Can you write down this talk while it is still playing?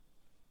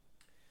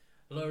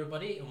Hello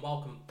everybody and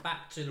welcome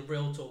back to the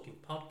Real Talking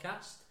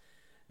Podcast.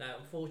 Now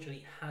unfortunately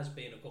it has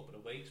been a couple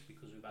of weeks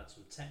because we've had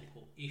some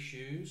technical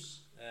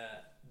issues.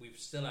 We've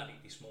still had it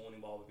this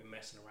morning while we've been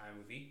messing around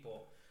with it,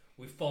 but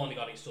we've finally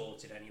got it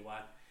sorted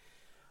anyway.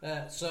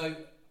 So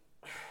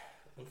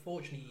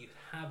unfortunately you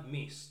have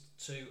missed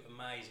two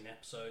amazing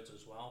episodes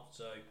as well.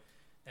 So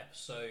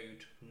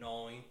episode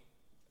 9,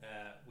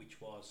 which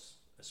was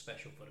a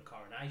special for the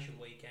coronation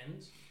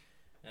weekend.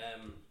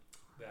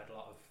 We had a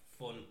lot of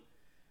fun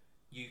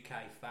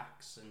UK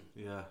facts and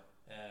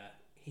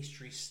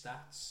history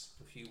stats,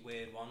 a few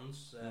weird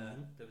ones.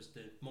 There was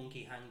the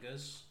monkey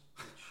hangers,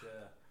 which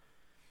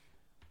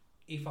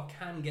if I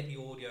can get the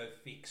audio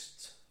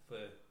fixed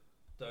for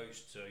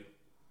those two,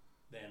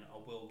 then I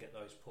will get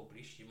those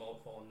published. You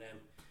might find them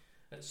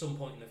at some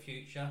point in the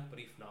future, but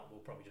if not, we'll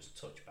probably just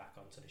touch back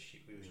onto the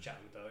shit we was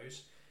chatting with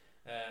those.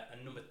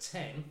 And number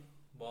 10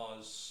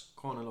 was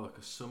kind of like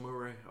a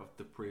summary of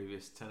the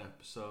previous 10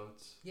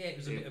 episodes. Yeah, it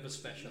was a bit of a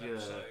special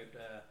episode.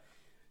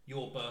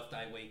 Your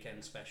birthday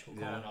weekend special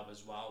kind of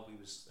as well. We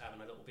was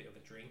having a little bit of a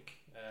drink.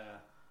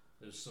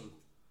 There was some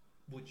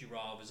would you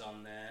rathers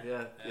on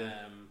there.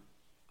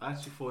 I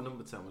actually thought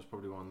number 10 was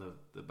probably one of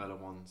the better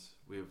ones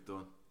we've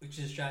done. Which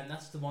is a shame.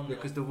 That's the one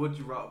because the would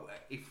you rather,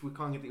 if we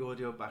can't get the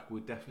audio back,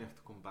 we'll definitely have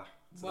to come back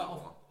to that one.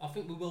 I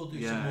think we will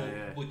do some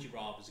more would you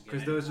rathers again.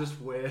 Because there was just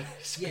weird.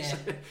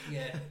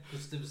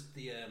 Because there was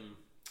the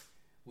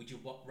would you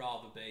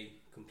rather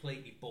be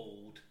completely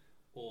bald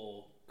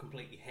or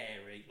completely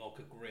hairy like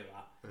a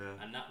gorilla,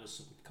 and that was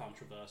some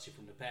controversy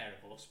from the pair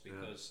of us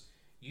because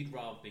you'd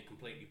rather be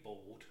completely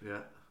bald,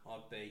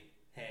 I'd be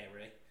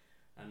hairy,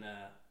 and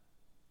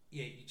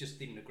you just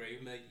didn't agree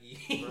with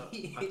me. Well,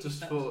 I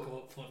just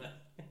thought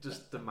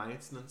just the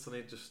maintenance on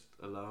it just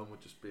alone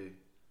would just be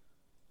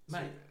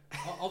mate.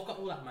 I've got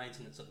all that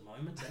maintenance at the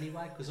moment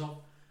anyway because I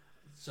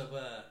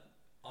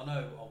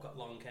know I've got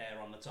long hair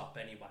on the top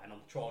anyway, and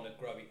I'm trying to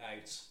grow it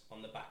out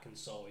on the back and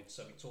side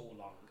so it's all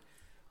long.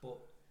 But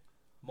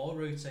my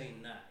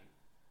routine now,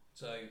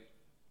 so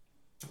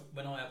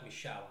when I have my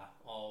shower,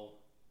 I'll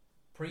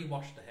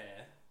pre-wash the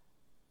hair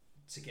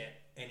to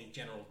get any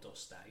general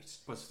dust out.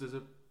 But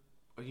so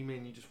you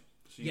mean you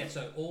just...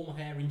 So all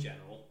my hair in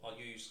general,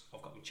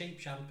 I've got my cheap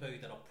shampoo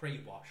that I'll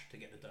pre-wash to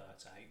get the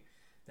dirt out.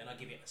 Then I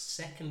give it a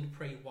second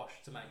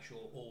pre-wash to make sure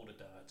all the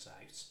dirt's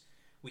out.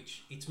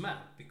 Which, it's mad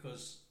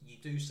because you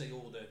do see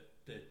all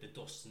the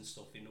dust and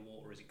stuff in the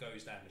water as it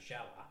goes down the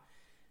shower.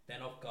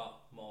 Then I've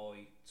got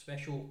my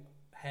special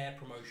hair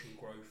promotion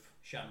growth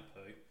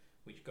shampoo,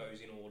 which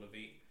goes in all of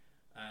it,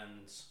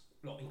 and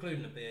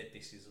including the beard,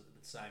 this is at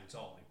the same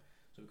time.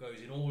 So it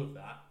goes in all of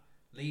that,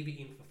 leave it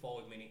in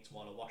for 5 minutes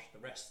while I wash the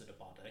rest of the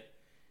body.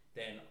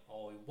 Then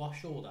I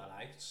wash all that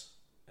out.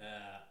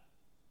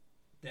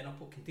 Then I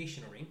put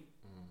conditioner in,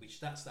 which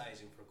that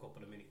stays in for a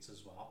couple of minutes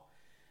as well.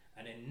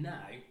 And then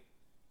now,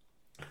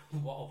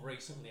 what I've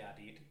recently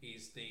added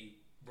is the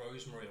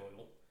rosemary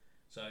oil.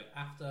 So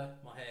after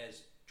my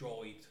hair's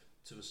dried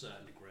to a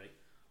certain degree,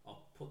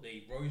 I'll put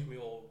the rosemary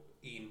oil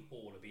in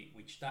all of it,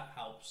 which that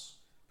helps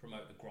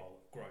promote the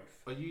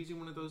growth. Are you using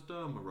one of those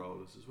derma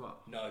rollers as well?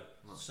 No.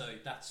 So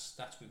that's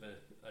with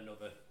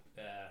another...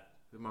 is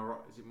it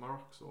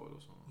Marox oil or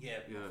something? Yeah,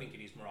 I think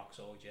it is Marox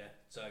oil,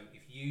 So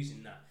if you're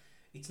using that,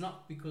 it's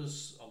not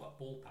because I've got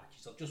bald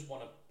patches, I just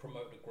want to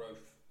promote the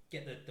growth,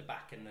 get the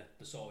back and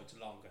the sides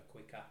longer,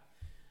 quicker.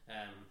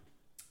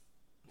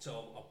 So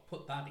I'll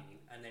put that in,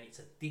 and then it's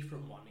a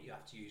different one that you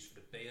have to use for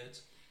the beard.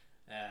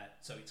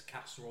 So it's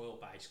castor oil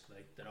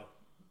basically that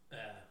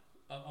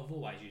I've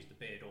always used the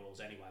beard oils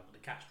anyway, but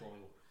the castor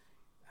oil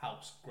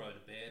helps grow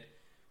the beard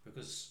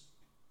because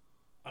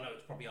I know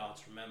it's probably hard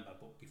to remember,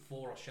 but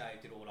before I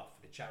shaved it all off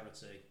for the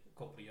charity a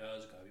couple of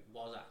years ago, it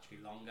was actually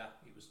longer.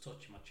 It was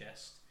touching my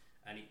chest,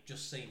 and it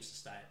just seems to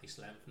stay at this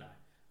length now,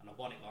 and I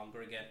want it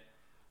longer again.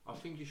 I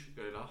think you should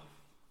go it off.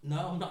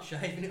 No, I'm not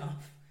shaving it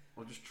off.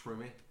 Or just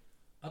trim it.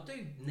 I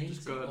do need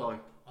just to. Go like.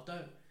 I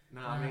don't.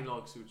 No, I mean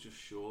like so it's just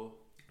short.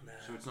 No.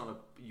 So it's not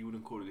you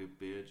wouldn't call it a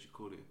beard. You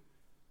call it.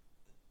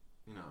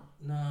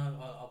 No,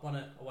 I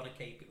wanna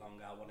keep it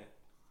longer. I wanna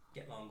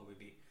get longer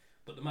with it.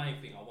 But the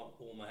main thing, I want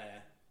all my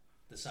hair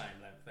the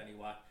same length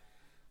anyway.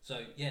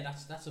 So yeah,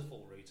 that's a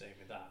full routine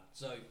with that.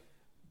 So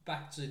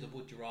back to the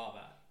would you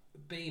rather.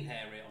 Being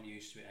hairy, I'm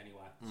used to it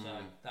anyway, so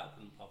that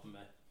wouldn't bother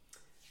me.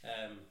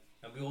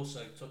 And we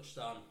also touched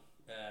on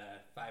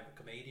favourite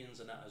comedians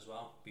and that as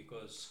well,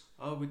 because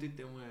we did,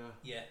 didn't we?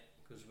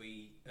 Because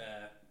we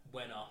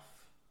went off.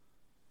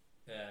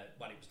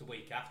 It was the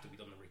week after we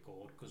done the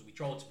record, because we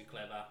tried to be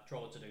clever,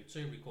 tried to do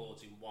 2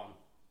 records in one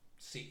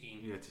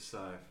sitting. Yeah, to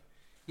save.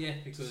 Yeah,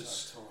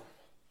 because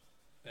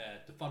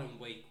the following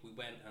week we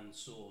went and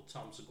saw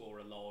Tom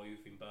Segura live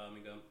in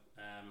Birmingham,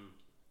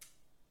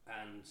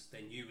 and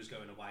then you was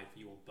going away for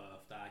your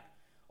birthday.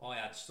 I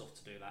had stuff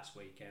to do last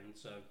weekend,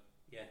 so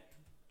yeah,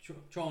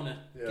 trying to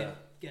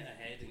get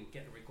ahead and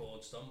get the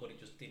records done, but it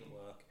just didn't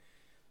work.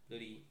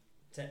 Bloody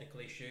technical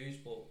issues,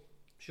 but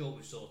sure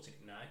we've sorted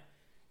it now.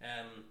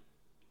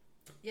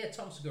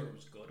 Tom Segura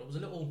was good. I was a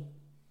little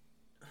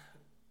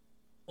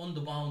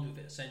underwhelmed with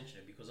it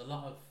essentially because a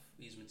lot of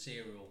his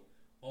material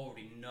I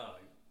already know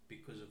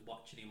because of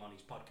watching him on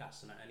his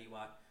podcast and that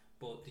anyway.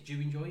 But did you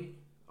enjoy it?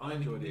 I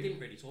enjoyed it. We didn't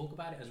really talk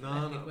about it as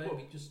No.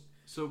 we just.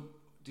 So,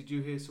 did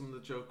you hear some of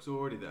the jokes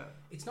already there?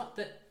 It's not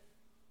that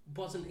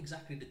wasn't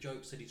exactly the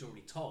jokes that he's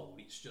already told.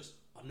 It's just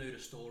I knew the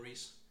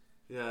stories.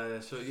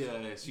 So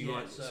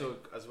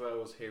as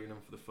well as hearing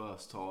them for the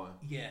first time.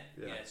 Yeah.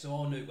 So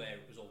I knew where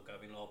it was all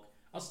going. Like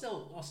I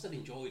still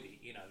enjoyed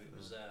it. You know, it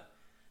was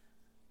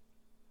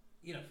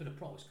for the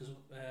price because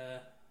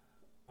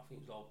I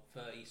think it was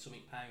like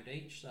 £30-something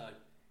each. So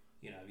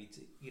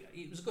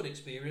it was a good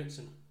experience,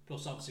 and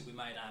plus obviously we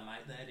made our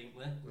mate there, didn't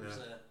we? It was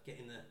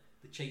getting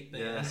the cheap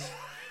beers,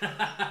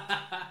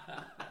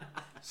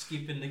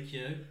 skipping the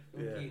queue,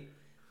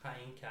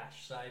 paying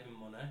cash, saving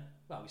money.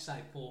 Well, we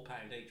saved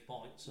 £4 each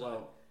pint. So.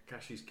 Well,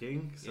 cash is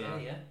king. So.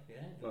 Yeah.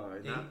 Well,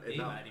 he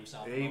made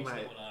himself a nice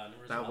little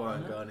earner as that well.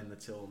 weren't going in the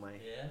till,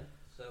 mate. Yeah.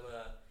 So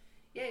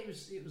it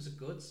was a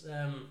good. So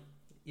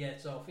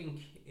I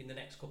think in the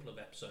next couple of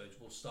episodes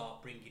we'll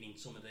start bringing in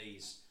some of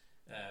these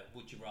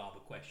would you rather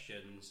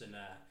questions and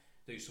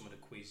do some of the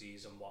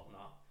quizzes and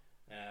whatnot.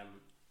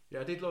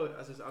 I did like,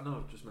 I know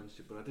I've just mentioned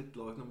it, but I did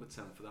like number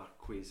 10 for that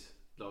quiz,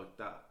 like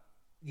that.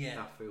 Yeah.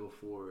 That feel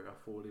for it. I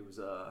thought it was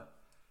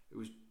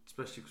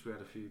especially because we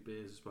had a few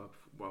beers as well.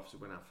 We obviously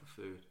went out for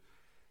food.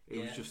 It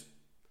was just,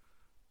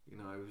 it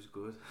was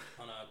good.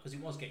 I know, because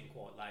it was getting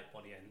quite late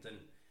by the end, and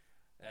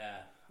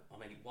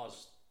it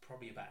was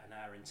probably about an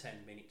hour and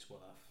 10 minutes worth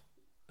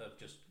of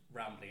just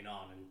rambling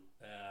on, and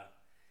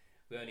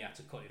we only had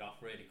to cut it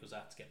off really because I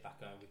had to get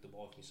back home with the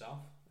wife myself.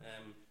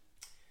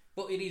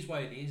 But it is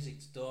what it is.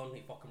 It's done.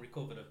 If I can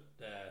recover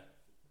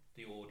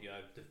the audio,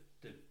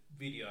 the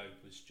video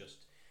was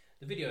just.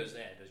 The video's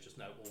there, there's just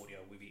no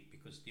audio with it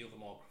because the other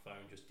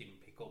microphone just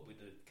didn't pick up with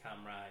the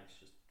camera. It's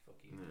just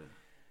fucking. Yeah.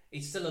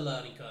 It's still a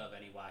learning curve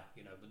anyway.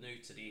 We're new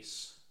to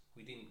this.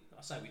 We didn't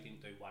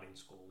do well in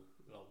school.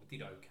 Well, we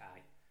did okay,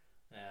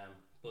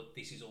 but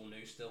this is all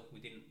new still. We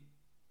didn't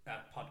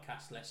have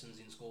podcast lessons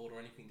in school or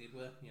anything, did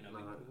we? We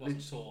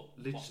wasn't taught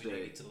what we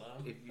needed to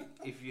learn.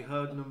 If you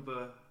heard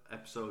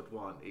episode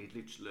 1, it's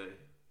literally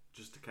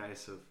just a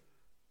case of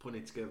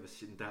putting it together,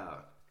 sitting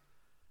down,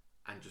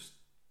 and just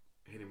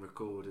hitting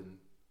record and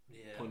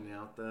putting it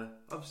out there.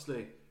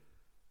 Obviously,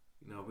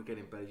 we're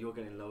getting better. You're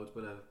getting loads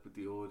better with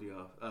the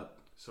audio.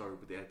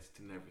 With the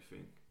editing and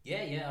everything.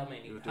 Yeah. It helps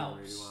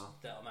really well.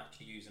 that I'm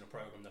actually using a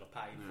program that I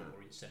paid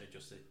for instead of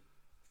just a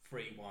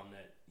free one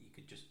that you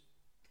could just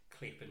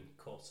clip and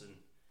cut and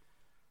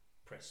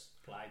press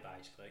play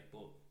basically.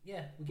 But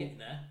we're getting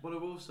there. Well, I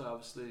will say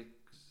obviously,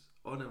 because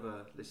I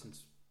never listened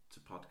to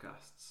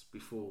podcasts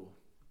before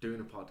doing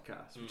a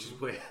podcast, which is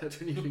weird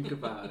when you think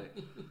about it.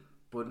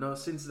 But no,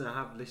 since then I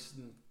have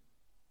listened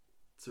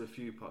to a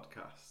few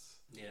podcasts.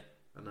 Yeah.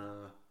 And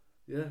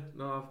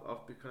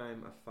I've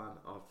become a fan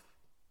of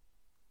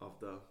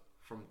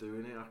from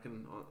doing it. I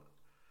can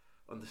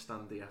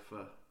understand the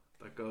effort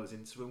that goes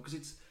into them because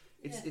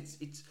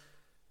it's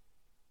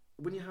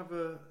when you have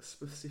a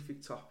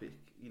specific topic,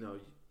 you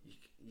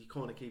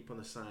kind of keep on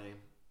the same,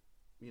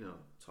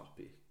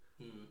 topic.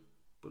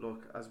 But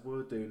like as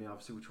we're doing it,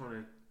 obviously we're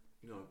trying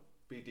to,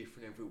 be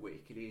different every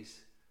week. It is,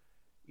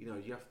 you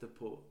have to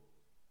put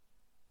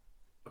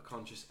a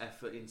conscious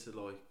effort into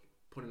like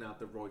putting out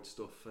the right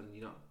stuff and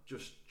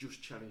just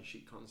challenge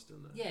shit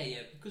constantly.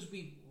 Yeah, because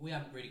we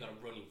haven't really got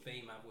a running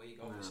theme, have we?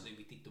 Obviously,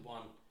 we did the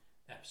one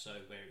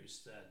episode where it was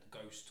the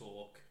ghost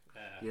talk.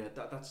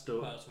 That's the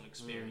personal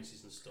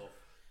experiences and stuff.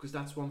 Because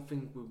that's one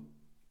thing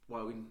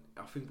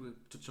I think we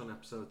touched on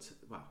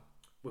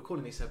we're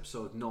calling this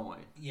episode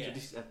 9. Yeah. So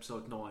this is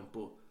episode 9,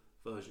 but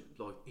version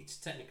like it's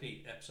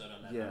technically episode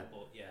 11.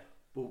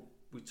 But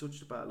we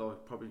touched about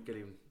like probably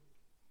getting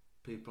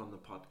people on the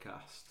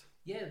podcast.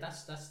 Yeah,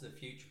 that's the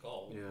future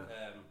goal. Yeah.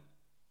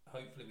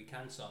 Hopefully we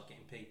can start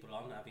getting people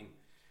on, having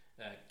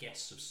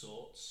guests of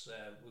sorts.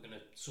 We're going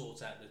to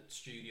sort out the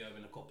studio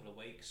in a couple of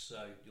weeks,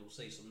 so you'll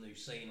see some new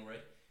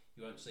scenery.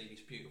 You won't see this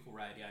beautiful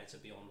radiator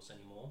beyond us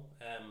anymore.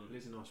 It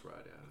is a nice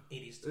radiator.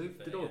 It is. To be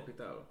fair, did I pick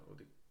that up? Or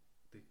did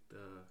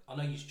I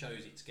know you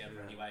chose it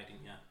together anyway,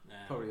 didn't you?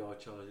 Probably I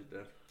chose it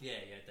then. Yeah,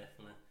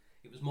 definitely.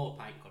 It was more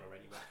paint colour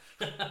anyway.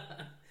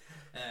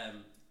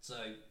 So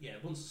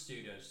once the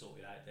studio's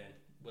sorted out, then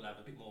we'll have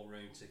a bit more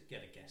room to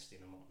get a guest in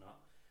and whatnot.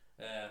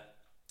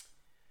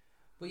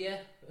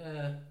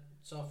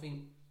 So I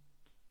think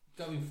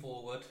going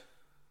forward,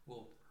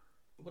 we'll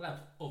have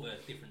other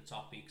different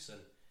topics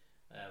and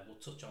we'll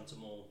touch on to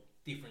more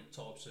different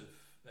types of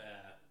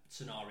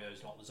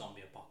scenarios like the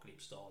zombie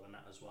apocalypse style and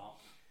that as well.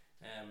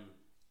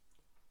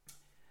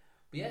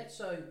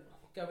 So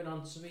going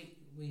on to it,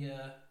 we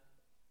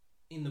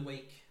in the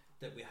week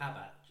that we have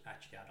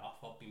actually had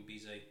off, I've been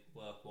busy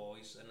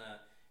work-wise, and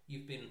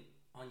you've been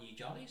on your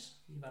jollies.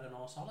 You've had a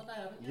nice holiday,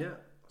 haven't you? Yeah,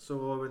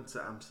 so I went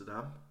to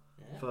Amsterdam.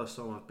 Yeah. First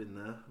time I've been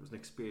there. It was an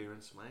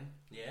experience, mate.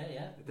 Yeah.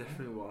 It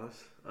definitely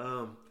was.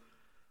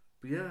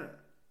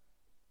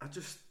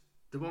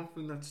 The one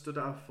thing that stood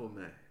out for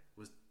me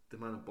was the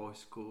amount of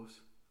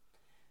bicycles.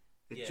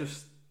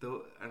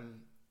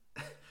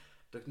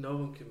 like no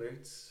one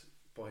commutes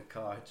by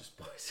car, just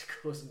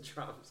bicycles and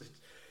trams.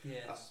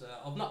 Yes,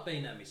 I've not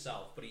been there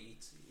myself, but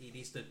it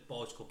is the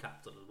bicycle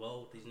capital of the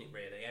world, isn't it?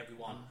 Really,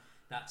 everyone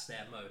that's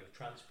their mode of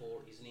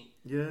transport, isn't it?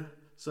 Yeah.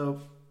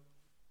 So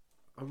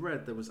I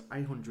read there was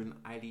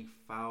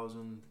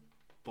 880,000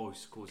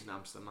 bicycles in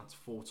Amsterdam. That's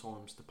 4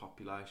 times the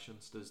population.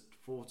 So there's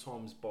 4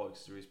 times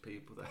bikes there is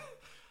people there.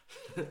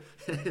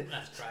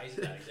 That's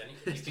crazy, that isn't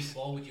it? You think,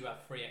 why would you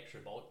have 3 extra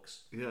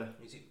bikes? Yeah.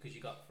 Is it because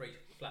you got 3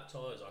 flat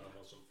tyres on them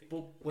or something?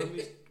 But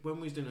when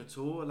we was doing a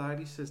tour, a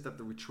lady says that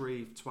they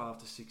retrieve 12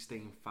 to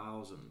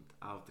 16,000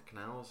 out of the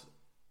canals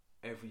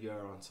every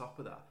year on top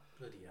of that.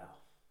 Bloody hell.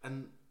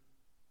 And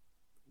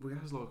we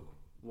asked like,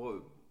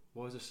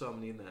 why is there so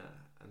many in there?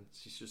 And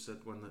she just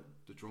said when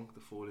they're drunk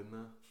they fall in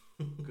there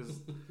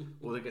because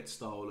or they get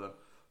stolen.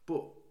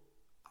 But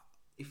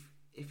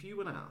if you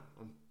went out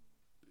and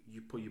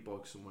you put your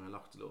bike somewhere,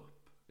 locked it up,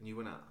 and you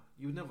went out,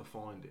 you would never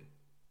find it.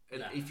 And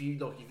Nah. if you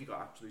got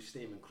absolute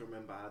steam and could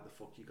remember how the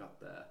fuck you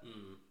got there,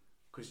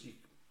 because you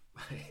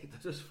they're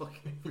just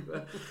fucking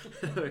everywhere.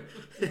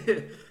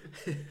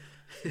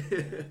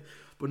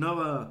 But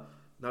no,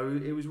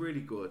 it was really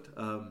good.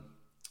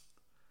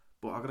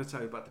 But I got to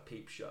tell you about the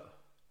Peep Show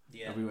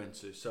that we went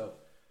to. So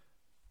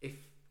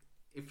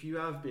if you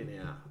have been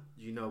here,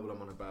 you know what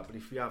I'm on about. But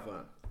if you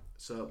haven't,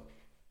 so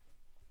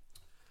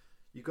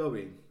you go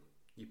in,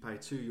 you pay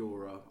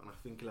 €2, and I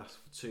think it lasts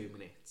for 2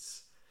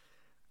 minutes.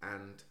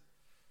 And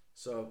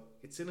so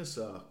it's in a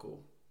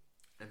circle,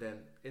 and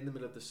then in the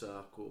middle of the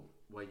circle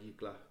where you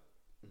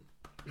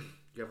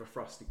have a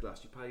frosty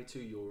glass, you pay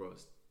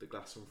 €2, the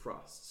glass and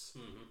frosts,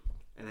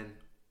 and then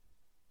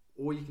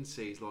all you can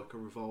see is like a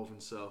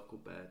revolving circle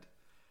bed,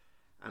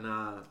 and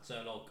so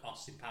like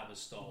Austin Powers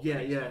style.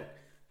 Yeah.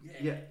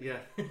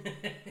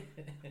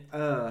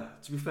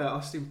 To be fair,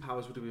 Austin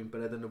Powers would have been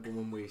better than the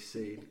woman we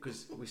seen,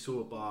 because we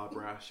saw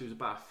Barbara. She was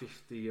about a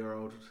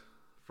 50-year-old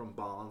from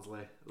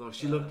Barnsley. Like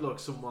she looked like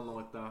someone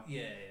like that.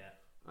 Yeah.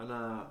 And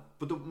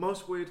but the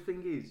most weird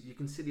thing is you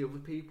can see the other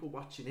people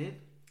watching it.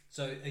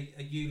 So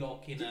are you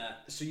like in a?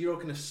 So you're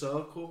like in a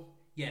circle.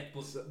 Yeah,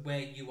 but where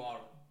you are,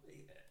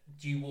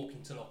 do you walk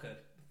into like a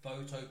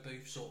photo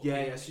booth sort of?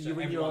 Yeah. So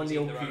you're in your own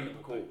little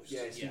cubicle.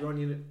 Yeah. So you're on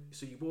your.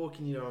 So you walk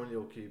in your own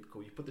little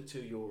cubicle. You put the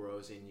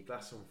 €2 in. You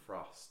glass and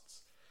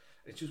frosts.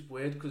 It's just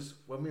weird because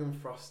when we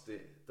unfrosted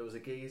it, there was a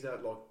geezer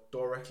like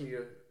directly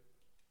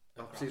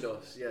opposite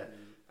us. Yeah,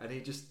 and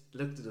he just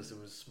looked at us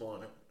and was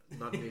smiling,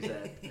 nodding his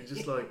head. He's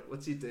just like,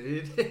 "What's he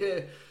doing?"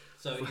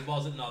 So he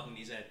wasn't nodding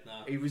his head.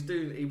 No, he was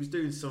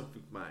doing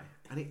something, mate.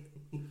 And it.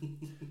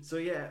 So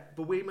yeah,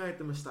 but we made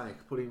the mistake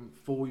of putting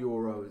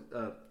 €4,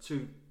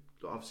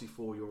 obviously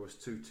 €4,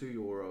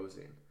 €2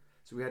 in.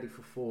 So we had it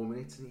for 4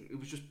 minutes, and it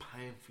was just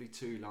painfully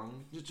too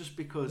long. Just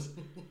because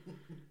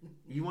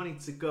you wanted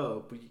to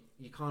go, but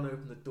you can't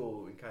open the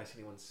door in case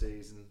anyone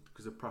sees, and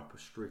because they're proper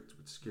strict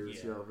with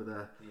security over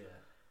there. Yeah.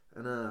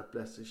 And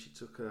bless her, she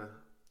took her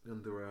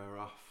underwear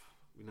off,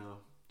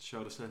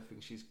 showed us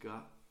everything she's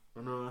got.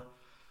 And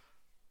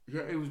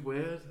yeah, it was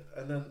weird.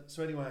 And then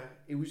so anyway,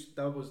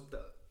 that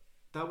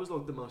was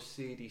like the most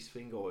serious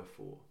thing I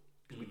thought,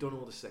 because we'd done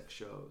all the sex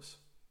shows.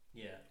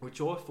 Yeah. Which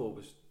I thought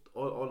was I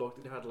liked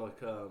it. It had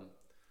like a.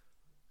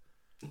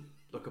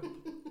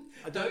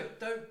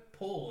 Don't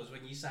pause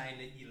when you're saying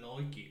that you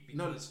like it,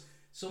 because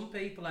some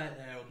people out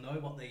there will know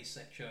what these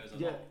sex shows are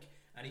like,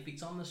 and if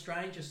it's on the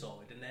stranger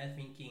side and they're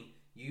thinking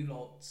you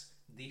liked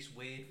this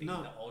weird thing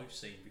that I've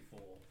seen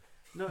before.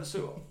 No,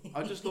 so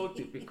I just liked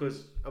it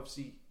because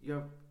obviously you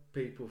have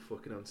people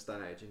fucking on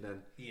stage, and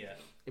then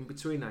in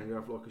between that you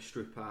have like a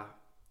stripper,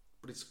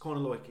 but it's kind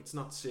of like it's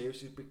not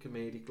serious, it's a bit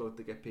comedic, like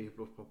they get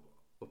people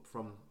up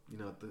from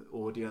the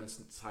audience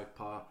and take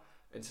part.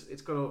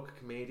 It's got like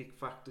a comedic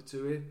factor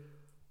to it.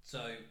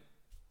 So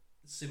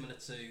similar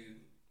to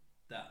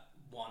that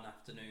one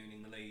afternoon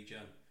in the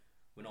Legion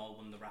when I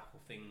won the raffle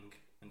thing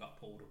and got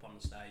pulled up on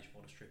the stage by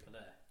the stripper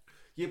there.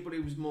 Yeah, but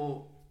it was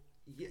more.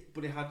 Yeah,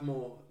 but it had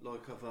more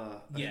like of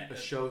a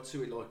show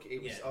to it. Like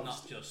it was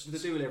not just they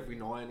do it every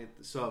night.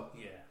 Not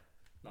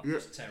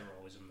just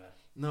terrorism there.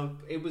 No,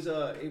 it was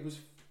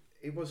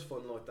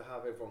fun. Like to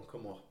have everyone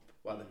come up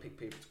while they pick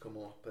people to come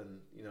up,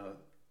 and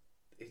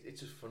it's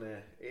just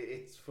funny.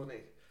 It's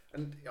funny,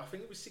 and I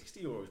think it was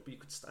 €60, but you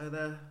could stay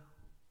there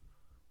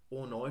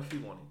all night if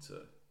you wanted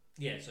to.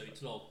 Yeah, so it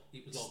was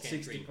like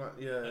entering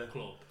a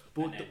club,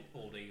 but and then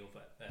all the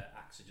other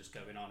acts are just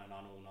going on and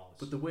on all night.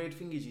 But the weird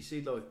thing is, you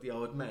see like the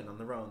old men on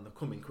their own, they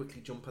come in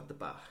quickly, jump at the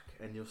back,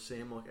 and you'll see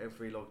them like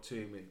every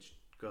 2 minutes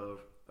go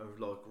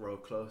row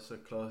closer.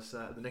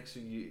 The next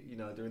thing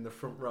they're in the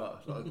front row,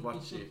 like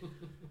watching.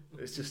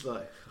 It's just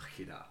like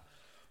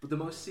But the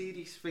most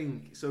serious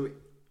thing, so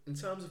in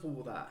terms of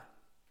all that,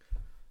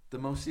 the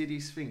most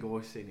serious thing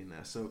I've seen in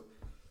there, so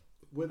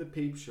where the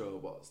Peep Show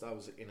was, that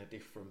was in a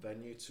different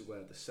venue to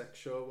where the sex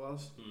show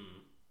was.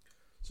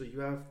 So you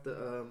have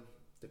the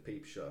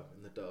Peep Show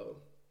in the Dome.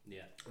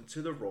 Yeah. And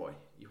to the right,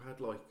 you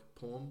had like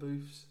porn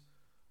booths.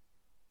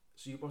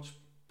 So you watch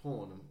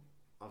porn and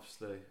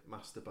obviously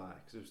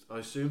masturbate. I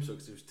assume so,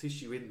 because there was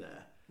tissue in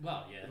there.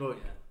 Well, yeah.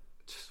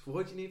 Just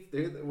why do you need to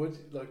do that? Why do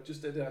you, like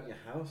just do it in your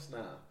house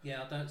now?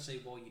 Yeah, I don't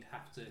see why you'd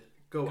have to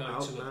Go go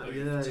out to a now. booth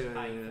Yeah, to yeah,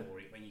 pay yeah. for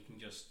it when you can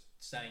just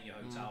stay in your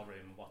hotel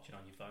room and watch it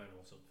on your phone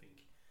or something.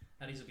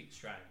 That is a bit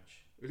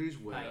strange. It is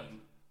weird.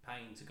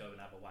 Paying to go and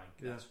have a wank.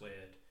 Yeah. That's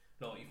weird.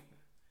 Like,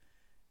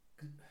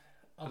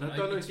 I don't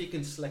know if you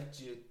can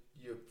select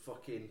your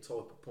fucking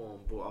type of porn,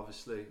 but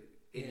obviously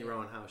in your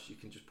own house you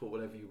can just put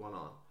whatever you want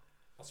on.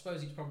 I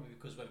suppose it's probably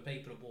because when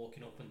people are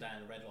walking up and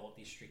down the red light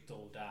district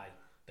all day,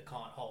 they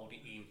can't hold it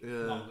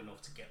in long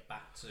enough to get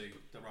back to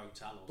their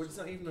hotel or But it's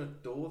not something. even a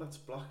door that's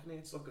blocking it,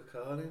 it's like a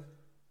curtain.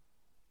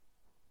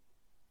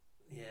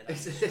 Yeah,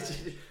 that's It's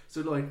strange.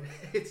 so like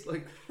it's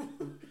like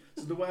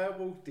so the way I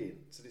walked in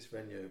to this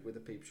venue with the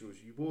peep show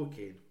was you walk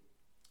in,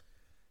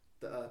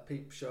 the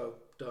peep show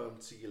dome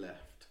to your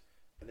left,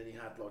 and then you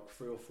had like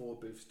 3 or 4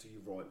 booths to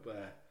your right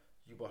where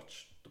you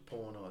watched the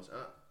pornos.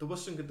 There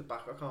was something at the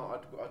back.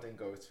 I didn't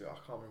go to it. I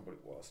can't remember what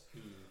it was.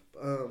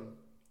 But,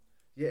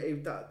 yeah,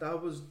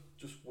 that was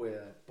just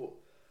weird. But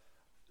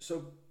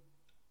so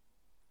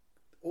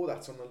all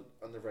that's on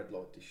the red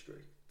light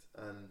district,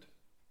 and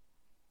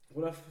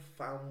what I've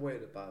found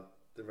weird about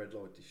the red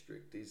light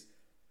district is,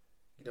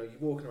 you know, you're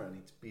walking around,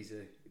 it's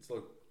busy, it's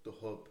like the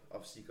hub,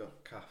 obviously you've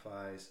got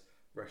cafes,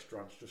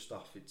 restaurants just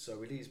off it,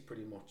 so it is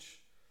pretty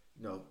much,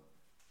 you know,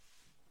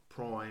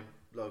 prime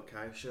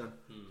location.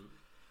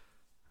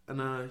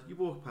 And you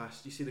walk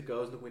past, you see the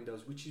girls in the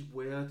windows, which is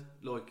weird,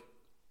 like,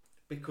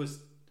 because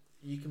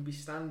you can be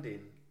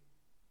standing,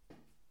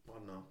 I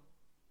don't know,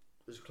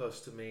 as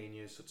close to me and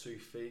you, so 2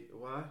 feet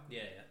away.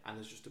 Yeah. And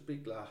there's just a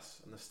big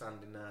glass, and they're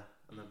standing there,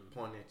 and they're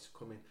pointing it to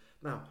come in.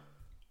 Now,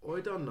 I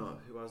don't know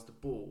who has the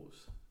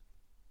balls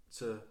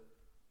to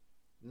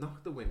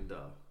knock the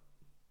window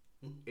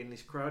in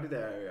this crowded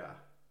area,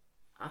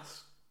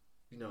 ask,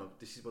 you know,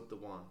 this is what they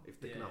want, if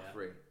they can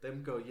offer it.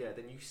 Them go, yeah,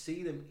 then you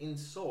see them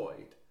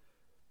inside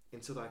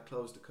until they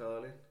close the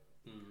curling.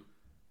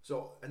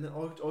 So, and then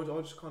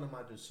I just can't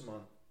imagine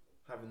someone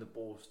having the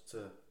balls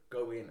to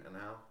go in and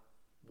out.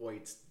 Why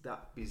it's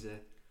that busy.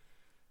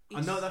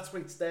 I know that's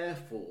what it's there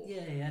for.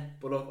 Yeah.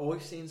 But like,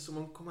 I've seen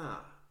someone come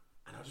out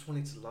and I just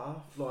wanted to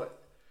laugh. Like,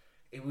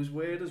 it was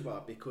weird as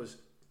well because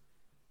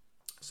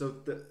so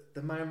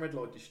the main red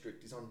light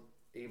district is on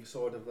either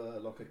side of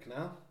like a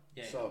canal.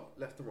 So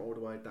left and right all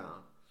the way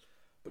down.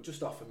 But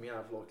just off of me, I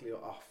have like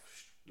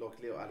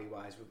little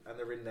alleyways and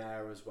they're in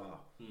there as well.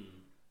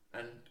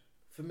 And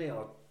for me,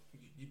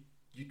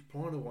 you'd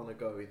kind of want to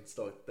go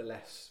into like the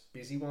less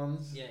busy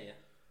ones. Yeah.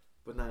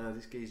 But no,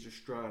 this guy's just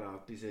straight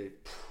out, busy,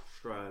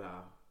 straight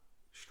out,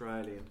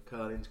 Australian,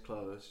 curling's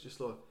closed.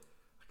 Just like,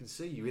 I can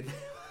see you in there.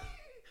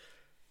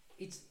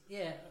 It's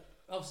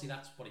obviously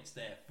that's what it's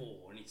there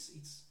for, and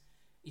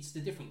it's the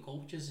different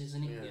cultures,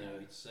 isn't it? Yeah. You know,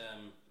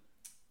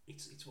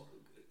 it's what,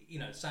 you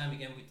know, same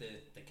again with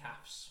the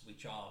calves,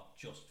 which are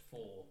just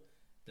for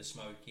the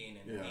smoking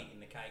and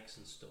eating the cakes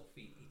and stuff.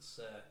 It's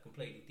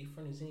completely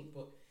different, isn't it?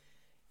 But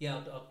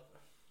yeah,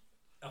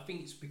 I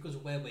think it's because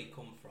of where we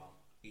come from.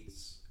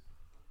 It's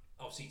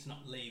obviously it's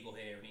not legal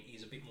here, and it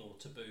is a bit more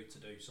taboo to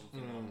do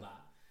something like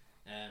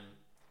that.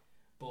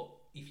 But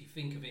if you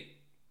think of it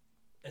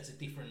as a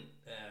different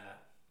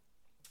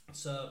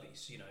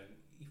service, you know,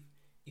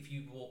 if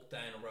you walk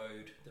down a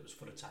road that was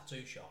full of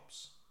tattoo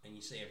shops and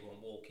you see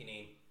everyone walking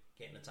in,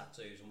 getting the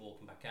tattoos and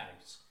walking back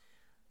out,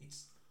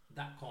 it's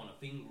that kind of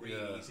thing,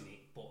 really, isn't it?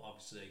 But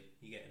obviously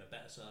you're getting a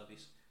better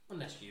service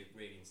unless you're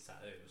really into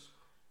tattoos.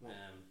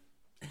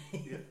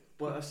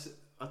 But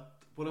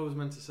what I was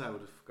meant to say, I would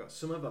have forgot.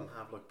 Some of them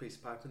have like a piece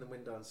of paper in the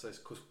window and says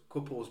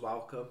couples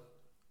welcome.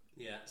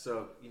 Yeah.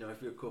 So, you know,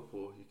 if you're a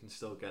couple, you can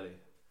still get it.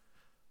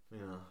 You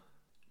know.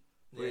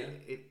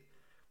 Yeah.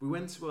 We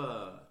went to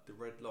the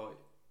Red Light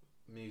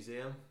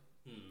Museum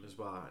as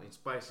well, and it's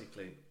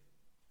basically,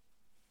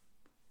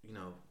 you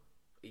know,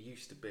 it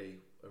used to be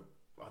I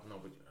don't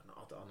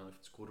know if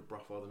it's called a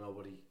brothel. I don't know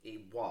what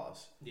it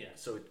was. Yeah.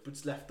 So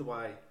it's left the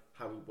way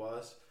how it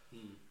was,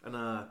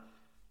 and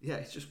yeah,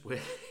 it's just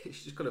weird.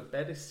 It's just got a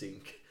better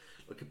sink,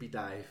 like a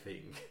bidet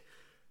thing,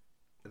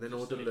 and then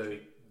all the loo.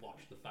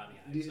 Watch the fanny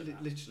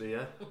out. Literally,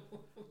 yeah.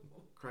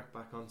 Crack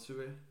back onto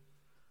it.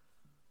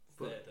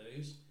 Fair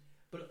dues.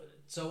 But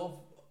so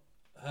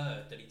I've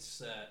heard that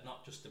it's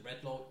not just the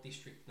red light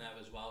district now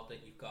as well. That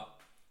you've got,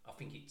 I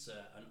think it's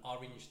an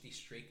orange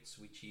district,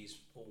 which is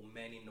all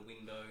men in the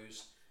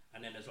windows,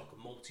 and then there's like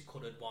a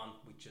multicoloured one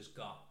which has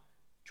got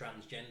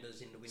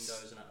transgenders in the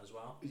windows and that as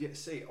well. Yeah.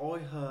 See, I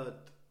heard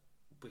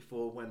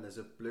before when there's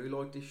a blue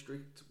light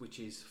district, which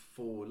is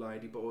for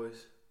lady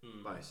boys,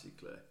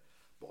 basically.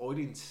 But I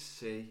didn't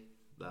see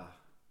that.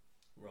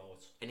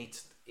 Right. And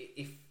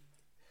if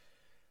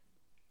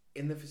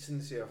in the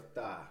vicinity of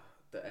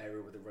the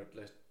area where the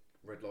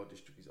red light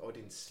district is, I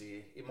didn't see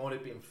it. It might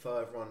have been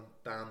further on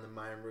down the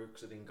main route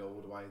because I didn't go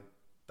all the way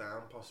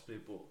down, possibly.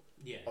 But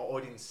yeah, I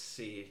didn't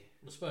see it.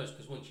 I suppose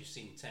because once you've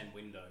seen 10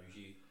 windows,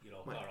 you're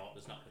like, all right,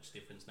 there's not much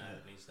difference now.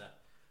 Is that?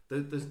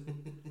 There's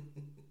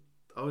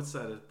I would say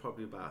there's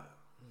probably about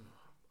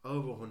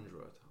over 100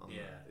 on yeah.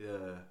 that.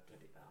 Yeah.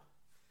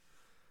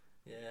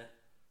 Yeah.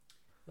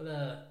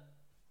 Well,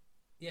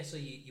 Yeah, so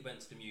you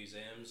went to the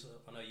museums.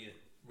 I know you're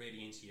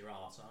really into your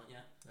art, aren't you?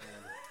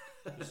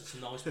 Was it some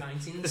nice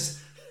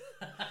paintings?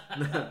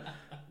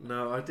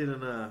 No, I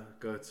didn't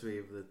go to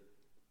either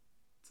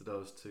to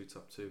those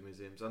top two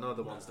museums. I know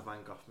the one's the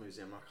Van Gogh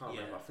Museum. I can't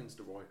remember. I think it's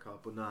the Roy Card,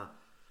 but nah,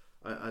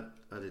 I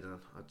didn't.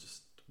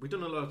 We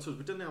done a lot of tours.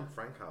 We done the Anne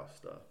Frank house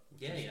though.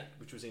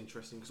 Which was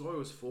interesting because I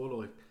always thought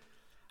like,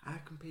 how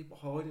can people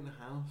hide in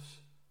a house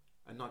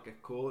and not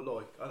get caught?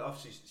 Like,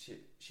 obviously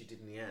she did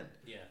in the end.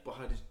 Yeah. But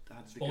how did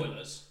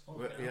spoilers?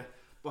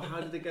 But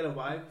how did they get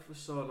away for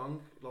so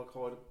long? Like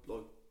hide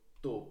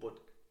door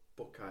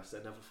bookcase, they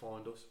never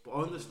find us. But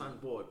I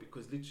understand why,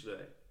 because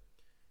literally,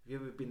 if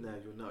you've ever been there,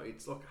 you'll know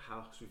it's like a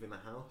house within a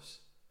house.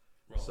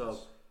 Right. So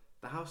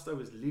the house they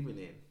was living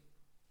in,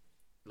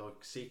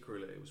 like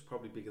secretly, it was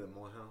probably bigger than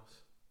my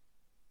house.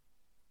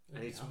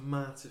 And it's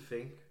mad to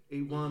think.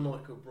 It wasn't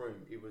like a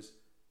room. It was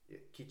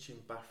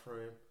kitchen,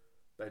 bathroom,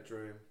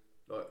 bedroom.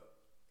 Like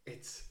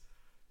it's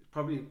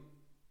probably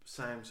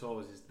same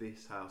size as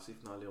this house,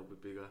 if not a little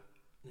bit bigger.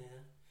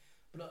 Yeah,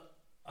 but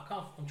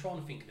I'm trying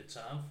to think of the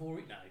term for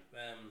it now.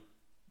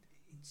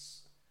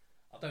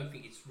 I don't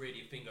think it's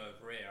really a thing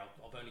over here.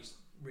 I've only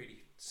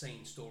really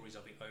seen stories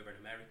of it over in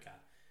America,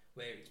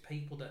 where it's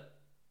people that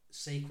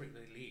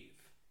secretly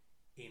live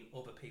in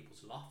other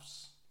people's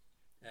lofts.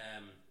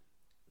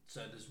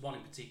 So there's one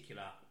in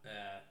particular.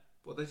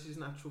 Well, this is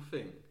an actual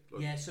thing.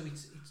 Like, yeah, so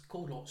it's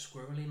called like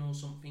squirreling or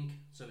something.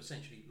 So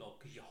essentially, like,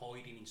 because you're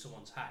hiding in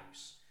someone's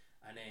house,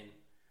 and then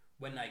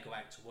when they go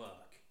out to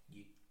work,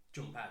 you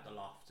jump out the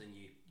loft and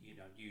you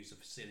use the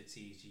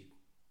facilities.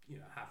 You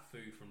have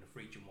food from the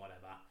fridge and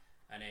whatever,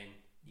 and then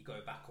you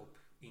go back up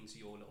into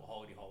your little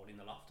hidey hole in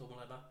the loft or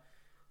whatever.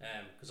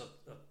 Because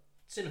I've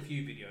seen a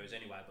few videos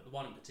anyway, but the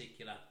one in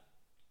particular,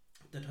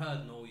 they'd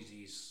heard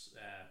noises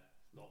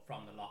like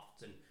from the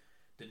loft and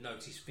they'd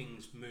noticed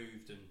things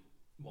moved and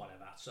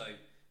whatever. So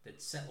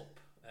they'd set up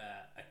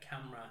a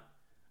camera.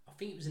 I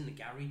think it was in the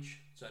garage,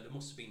 so they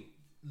must have been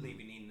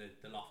living in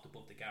the loft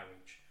above the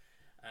garage,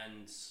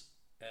 and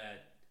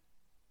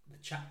the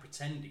chap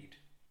pretended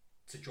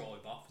to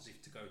drive off as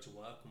if to go to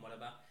work and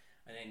whatever,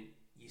 and then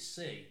you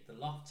see the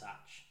loft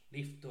hatch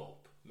lift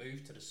up,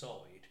 move to the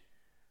side,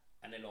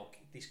 and then like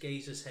this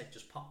geezer's head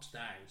just pops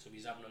down, so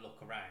he's having a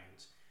look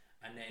around,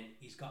 and then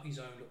he's got his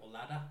own little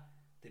ladder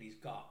that he's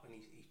got, and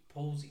he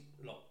pulls it,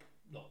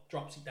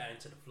 drops it down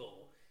to the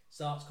floor,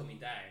 starts coming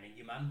down, and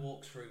your man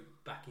walks through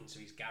back into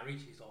his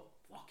garage. He's like,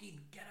 fucking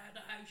get out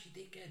of the house, you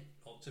dickhead.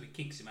 So he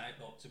kicks him out,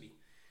 so he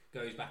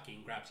goes back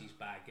in, grabs his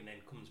bag, and then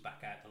comes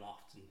back out the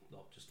loft and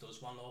just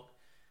does one look.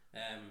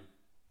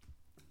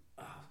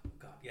 Oh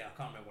god, yeah, I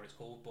can't remember what it's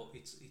called, but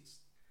it's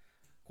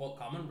quite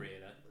common,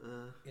 really.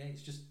 Yeah,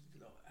 it's just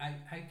how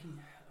can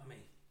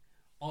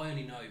I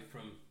only know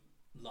from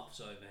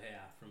lofts over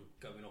here, from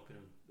going up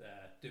and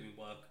doing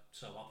work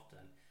so often,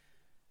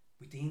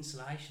 with the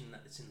insulation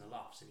that's in the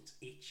lofts, and it's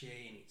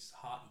itchy and it's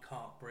hot, you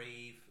can't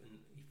breathe, and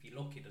if you're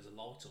lucky there's a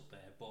light up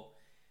there, but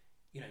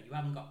you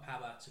haven't got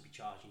power to be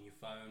charging your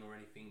phone or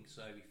anything,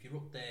 so if you're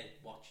up there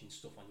watching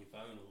stuff on your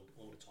phone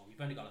all the time,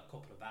 you've only got a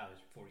couple of hours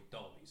before it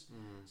dies.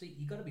 So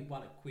you've got to be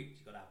well equipped,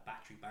 you've got to have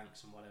battery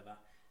banks and whatever.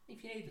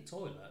 If you need the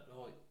toilet,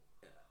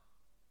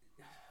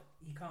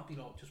 you can't be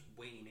just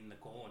weeing in the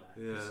corner.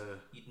 Yeah.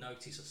 You'd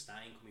notice a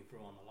stain coming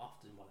through on the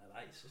loft and whatever.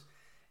 It's just,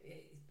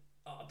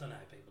 I don't know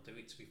how people do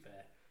it, to be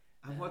fair.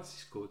 And what's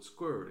this called?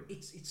 Squirreling?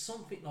 It's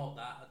something like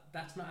that.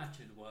 That's not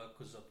actually the word,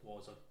 because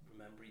otherwise I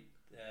remember it.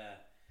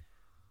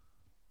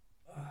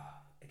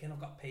 Again, I've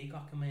got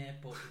peacock in my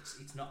head, but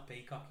it's not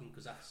peacocking,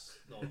 because that's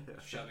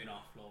showing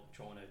off,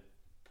 trying to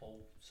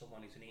pull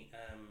someone, isn't it?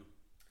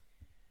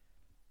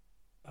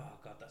 Oh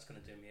god, that's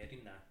going to do me head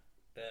in now.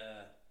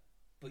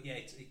 But yeah,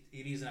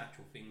 it is an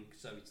actual thing.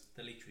 So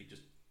they're literally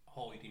just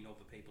hiding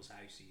other people's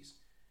houses,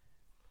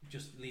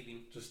 just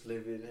living.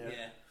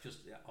 Yeah,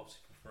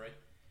 obviously for free.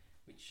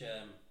 Which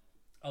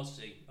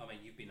obviously,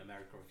 you've been to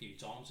America a few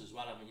times as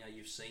well.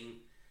 You've seen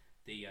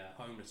the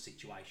homeless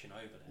situation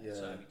over there,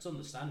 so it's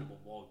understandable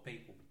why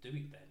people would do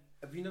it then.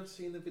 Have you not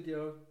seen the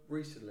video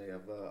recently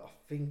of I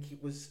think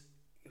it was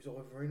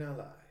either in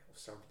LA or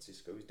San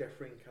Francisco, it was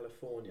definitely in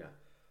California,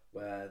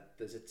 where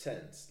there's a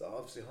tent that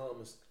obviously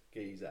homeless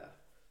geezer,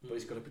 but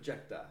he's got a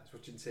projector, he's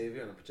watching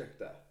TV on a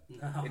projector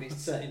in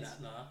his tent.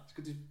 It's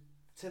got, the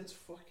tent's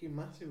fucking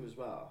massive as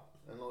well,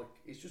 and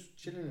he's just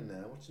chilling in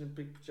there watching a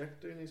big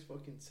projector in his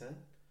fucking tent.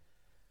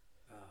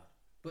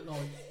 But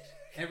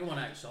everyone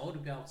outside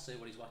would be able to see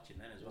what he's watching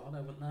then as well,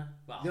 though, wouldn't they?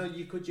 Well, no,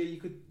 you could.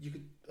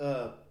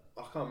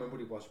 I can't remember what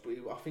he watched, but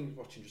I think he was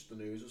watching just the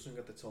news or something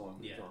at the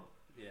time.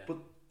 Yeah. But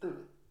the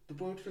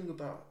weird thing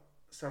about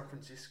San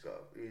Francisco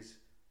is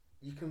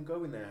you can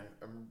go in there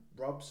and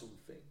rob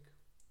something,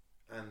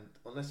 and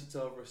unless it's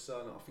over a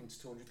certain, I think it's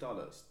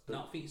 $200. No,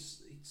 I think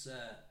it's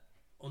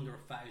under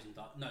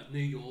 $1,000. No, New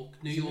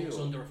York's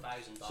under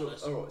 $1,000.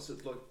 So alright, so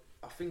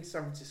I think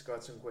San Francisco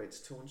had some great.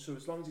 It's $200. So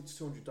as long as it's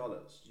 $200,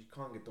 you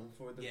can't get done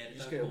for it. Yeah, you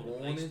just get a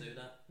warning. Do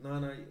that.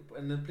 No,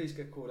 and the police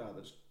get called out.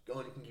 They just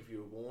only can give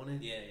you a warning.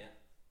 Yeah.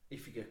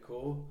 If you get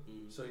caught,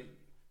 so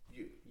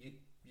you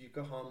you've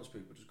got homeless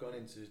people just going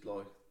into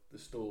like the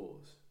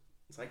stores,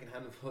 taking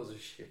handfuls of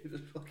shit,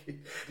 just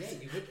fucking. Yeah,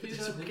 you would do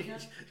that, wouldn't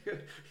you?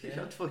 You're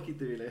not fucking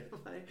doing it,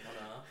 mate.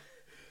 No.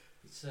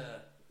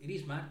 It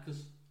is mad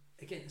because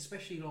again,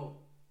 especially like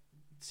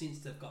since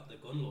they've got the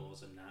gun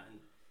laws and that, and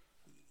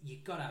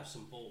you've got to have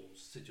some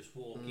balls to just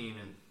walk in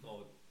and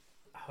like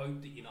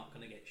hope that you're not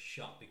going to get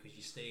shot because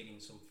you're stealing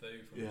some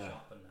food from the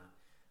shop and that.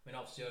 I mean,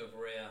 obviously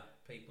over here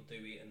people do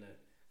it and they're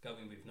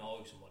going with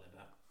knives and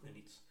whatever, and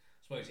I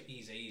suppose it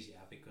is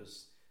easier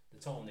because the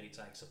time that it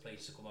takes the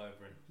police to come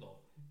over and like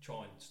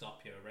try and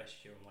stop you,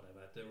 arrest you and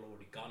whatever, they're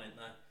already gone, ain't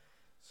they?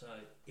 So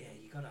yeah,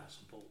 you got to have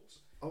some balls.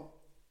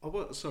 I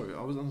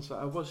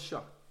was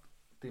shocked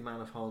the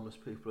amount of homeless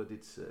people I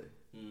did see.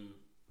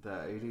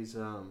 There it is.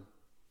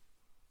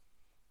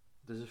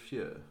 There's a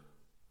few.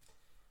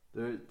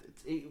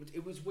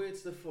 It was weird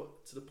to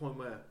the point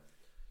where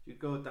you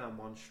go down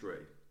one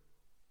street,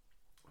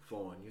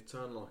 fine, you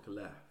turn like a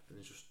left, and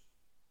it's just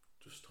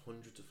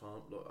hundreds of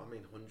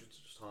hundreds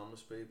of just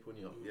homeless people, and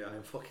you're like, yeah,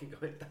 I'm fucking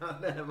going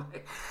down there,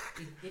 mate.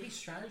 It is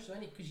strange, though,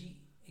 isn't it? Because you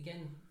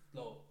again,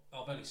 like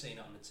I've only seen it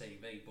on the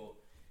TV, but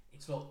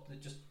it's like there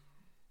just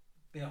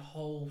be a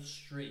whole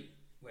street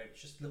where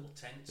it's just little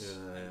tents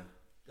and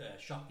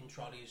shopping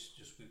trolleys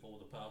just with all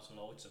the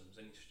personal items,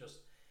 and it's just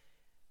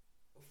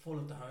full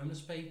of the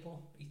homeless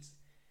people.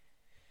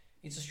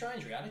 It's a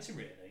strange reality,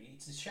 really.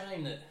 It's a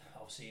shame that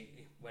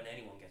obviously when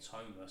anyone gets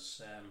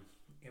homeless,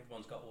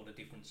 everyone's got all the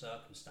different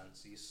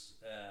circumstances.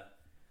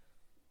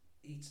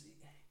 It's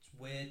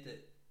weird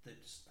that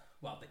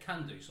they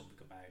can do something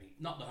about it.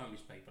 Not the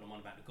homeless people. I'm on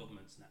about the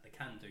governments and that. They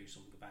can do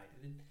something about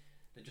it.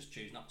 They just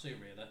choose not to,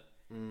 really.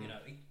 You know,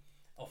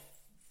 I've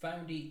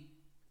found it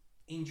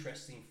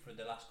interesting for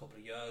the last couple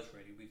of years,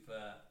 really. We've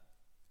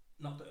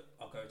not that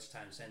I go to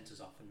town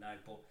centres often now,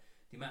 but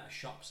the amount of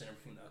shops and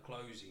everything that are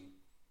closing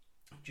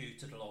due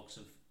to the likes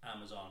of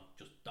Amazon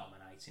just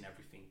dominating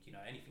everything. You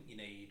know, anything you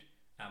need,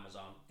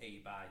 Amazon,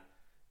 eBay,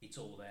 it's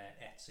all there,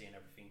 Etsy and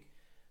everything.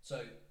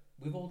 So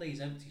with all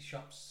these empty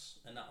shops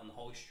and that on the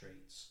high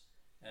streets,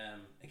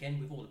 again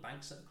with all the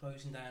banks that are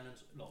closing down and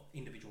a lot of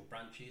individual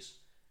branches,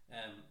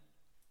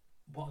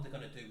 what are they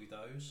going to do with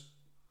those?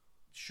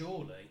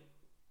 Surely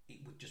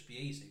it would just be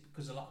easy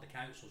because a lot of the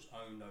councils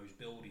own those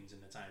buildings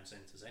in the town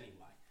centres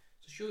anyway.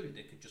 So surely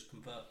they could just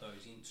convert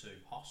those into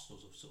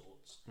hostels of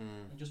sorts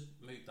and just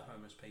move the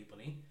homeless people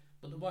in.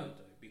 But they won't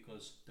do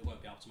because they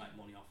won't be able to make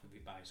money off of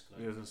it,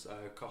 basically. It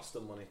doesn't cost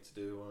them money to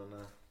do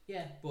one.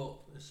 Yeah,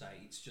 but as I say,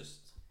 it's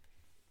just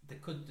they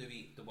could do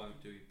it, they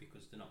won't do it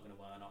because they're not going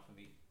to earn off of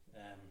it.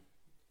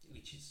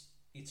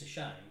 It's a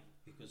shame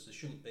because there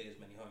shouldn't be as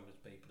many homeless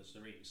people as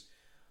there is.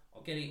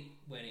 I get it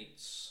when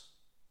it's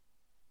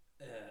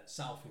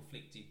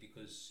self-inflicted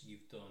because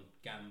you've done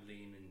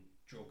gambling and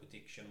drug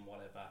addiction and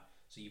whatever,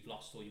 so you've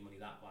lost all your money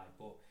that way.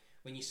 But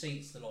when you see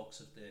it's the likes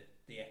of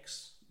the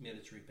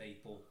ex-military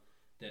people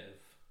that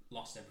have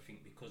lost everything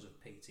because of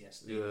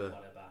PTSD or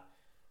whatever,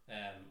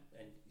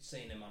 and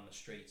seeing them on the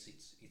streets,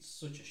 it's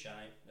such a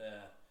shame.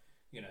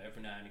 You know,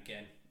 every now and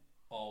again,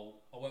 I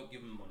won't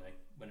give them money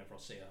whenever I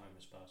see a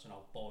homeless person.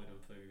 I'll buy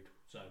them food.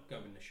 So go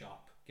in the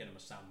shop, get them a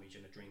sandwich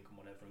and a drink and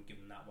whatever, and give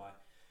them that way.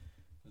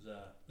 Because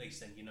at least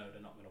then you know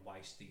they're not going to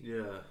waste it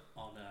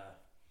on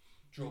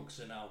drugs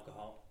and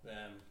alcohol.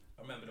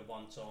 I remember the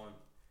one time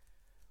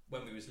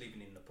when we was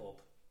living in the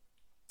pub,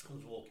 I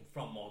was walking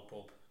from my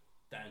pub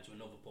down to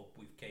another pub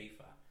with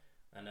Kiefer,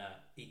 and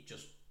he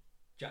just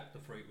jacked the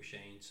fruit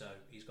machine, so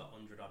he's got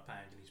 £100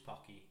 odd in his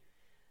pocket,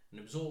 and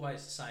it was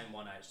always the same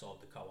one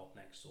outside the co-op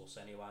next to us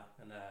anyway,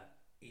 and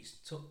he's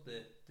took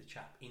the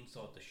chap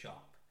inside the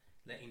shop,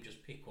 let him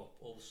just pick up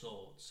all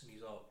sorts, and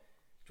he's like,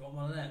 do you want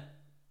one of them?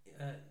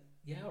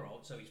 Yeah,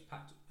 alright. So he's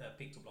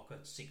picked up like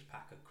a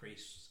 6-pack of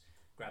crisps,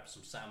 grabbed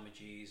some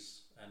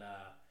sandwiches and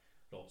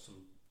like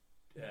some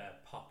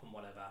pop and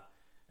whatever,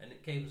 and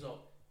Keith was like,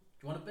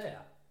 do you want a beer?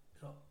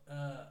 He's like,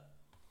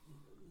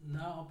 no,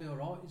 I'll be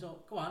alright. He's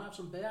like, go on, have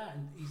some beer.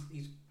 And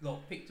he's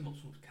like picked him up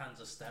some cans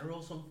of Stella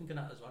or something and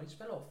that as well. He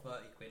spent like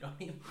 30 quid on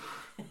him.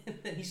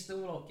 And he's still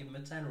like giving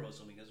him a tenner or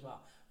something as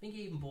well. I think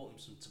he even bought him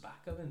some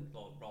tobacco and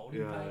like rolling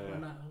paper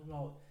and that. I was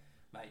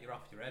like, mate, you're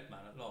off your head, man.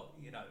 Like,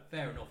 you know,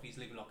 fair enough, he's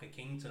living like a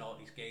king tonight,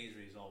 this geezer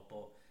is all,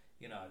 but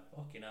you know,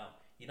 fucking hell,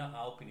 you're not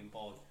helping him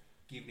by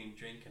giving him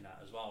drink and that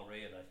as well,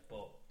 really.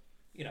 But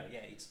you know,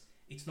 yeah,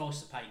 it's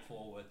nice to pay it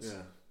forwards.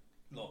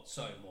 Like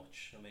so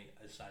much. I mean,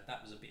 as I say,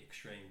 that was a bit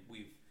extreme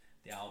with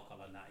the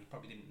alcohol and that. He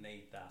probably didn't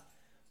need that,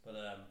 but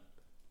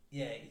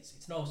yeah,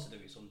 it's nice to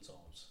do it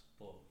sometimes.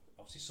 But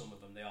obviously, some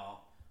of them they are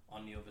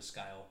on the other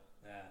scale,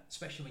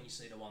 especially when you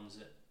see the ones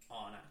that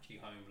aren't actually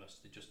homeless.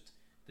 They're just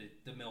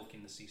the milk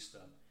in the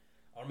system.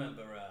 I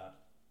remember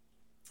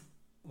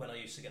when I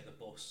used to get the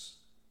bus.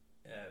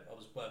 I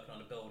was working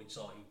on a building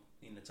site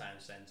in the town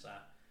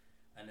centre,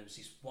 and there was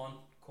this one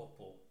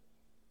couple.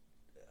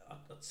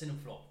 I'd seen them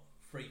for like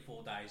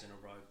 3-4 days in a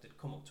row. They'd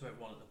come up to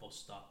everyone at the bus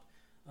stop.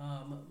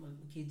 My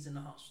kid's in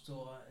the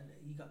hospital, and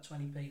you got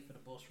 20p for the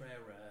bus rare.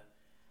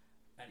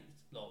 And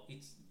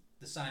it's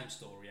the same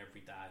story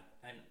every day.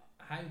 And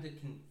how they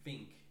can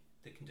think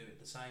they can do it at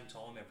the same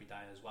time every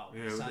day as well.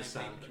 Yeah, with the same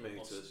same people at the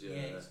bus. commuters,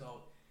 yeah. It's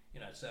like, you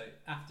know, so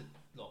after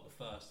like the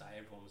first day,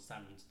 everyone was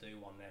standing to do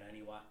one then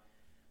anyway.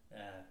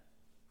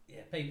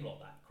 Yeah, people like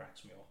that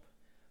cracks me up,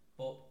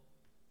 but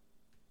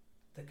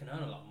they can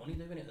earn a lot of money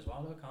doing it as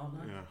well, though, can't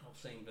they? Yeah. I've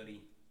seen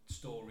bloody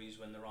stories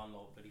when they're on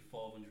like bloody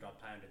 £400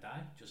 a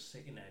day, just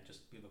sitting there,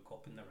 just with a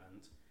cup in their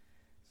hand.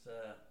 It's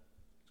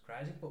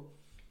crazy, but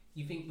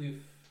you think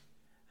with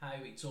how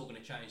it's all going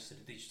to change to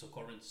the digital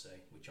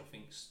currency, which I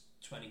think's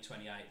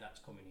 2028 that's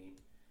coming in.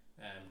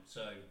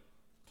 So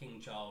King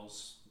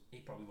Charles, he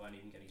probably won't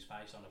even get his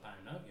face on a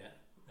pound note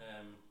yet.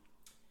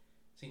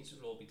 Since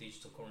it'll all be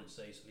digital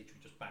currencies,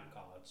 literally just bank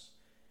cards.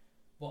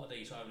 What are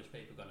these homeless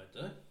people going to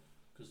do?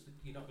 Because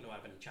you're not going to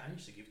have any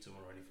change to give to them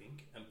or anything.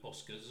 And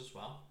buskers as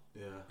well.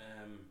 Yeah.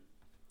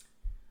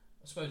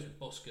 I suppose with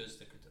buskers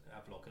they could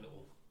have like a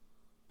little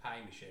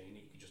pay machine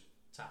that you could just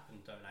tap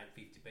and donate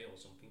 50p or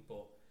something,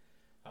 but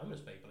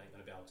homeless people ain't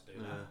going to be able to do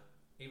that.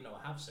 Even though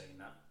I have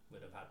seen that, would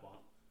have had one.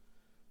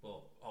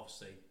 But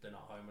obviously they're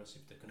not homeless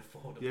if they can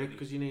afford it. Yeah,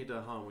 because you need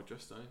a home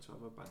address, don't you, to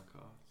have a bank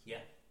card.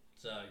 Yeah,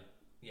 so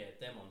yeah,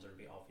 them ones are a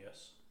bit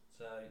obvious.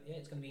 So yeah,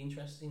 it's going to be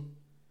interesting.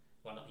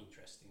 Well, not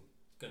interesting.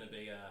 It's going to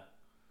be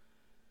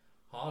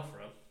hard for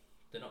them.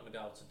 They're not going to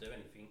be able to do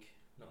anything.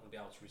 Not going to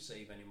be able to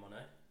receive any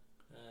money.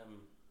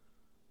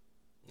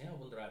 Yeah, I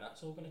wonder how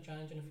that's all going to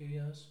change in a few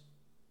years.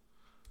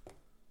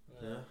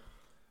 Yeah.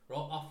 Right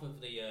off of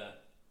the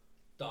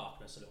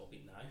darkness a little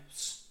bit now.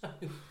 So,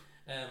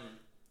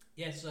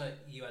 yeah, so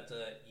you had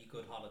your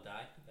good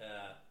holiday.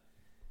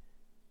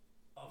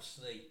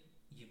 Obviously,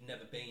 you've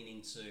never been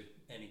into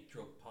any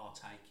drug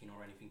partaking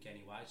or anything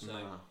anyway.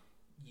 So,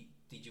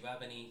 did you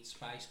have any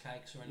space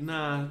cakes or anything?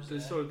 Nah,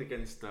 it's sort of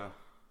against that.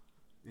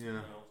 Yeah.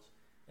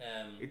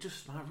 Right. It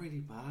just smelled really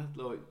bad,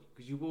 like,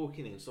 because you walk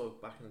in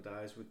inside back in the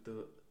days with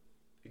the,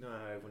 you know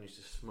how everyone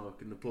used to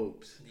smoke in the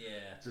pubs?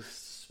 Yeah.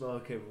 Just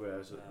smoke everywhere. I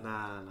was like,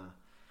 nah.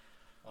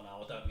 Oh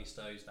no, I don't miss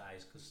those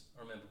days, because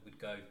I remember we'd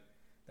go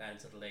down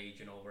to the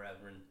Legion or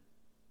wherever, and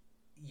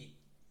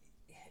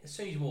as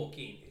soon as you walk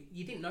in,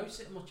 you didn't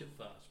notice it much at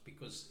first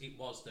because it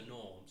was the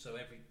norm. So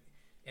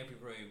every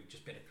room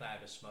just been a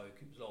cloud of smoke.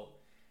 It was like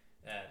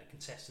the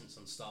contestants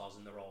on Stars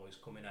in the Eyes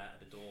coming out of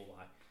the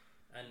doorway,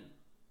 and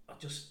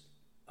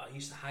I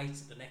used to hate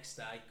it the next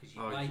day because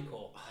you wake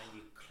up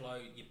and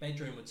your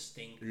bedroom would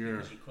stink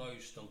because your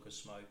clothes stunk of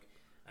smoke,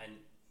 and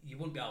you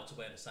wouldn't be able to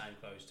wear the same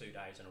clothes 2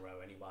 days in a row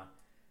anyway,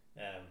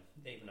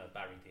 even though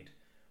Barry did.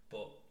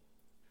 But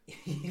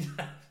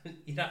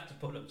you'd have to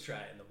put them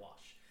straight in the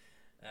wash.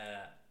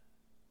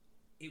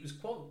 It was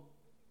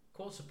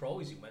quite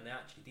surprising when they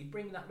actually did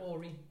bring that law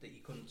in that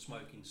you couldn't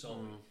smoke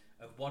inside,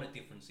 of what a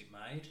difference it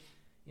made.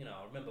 You know,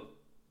 I remember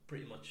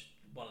pretty much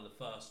one of the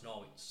first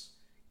nights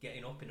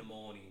getting up in the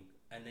morning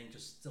and then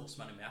just still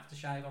smelling my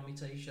aftershave on my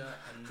t-shirt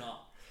and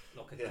not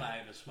like a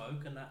cloud of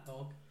smoke and that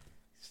dog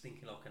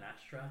stinking like an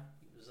ashtray.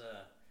 It was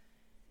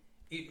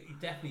it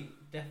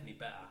definitely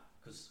better,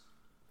 because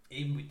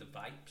even with the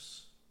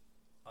vapes,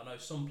 I know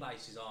some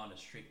places aren't as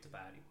strict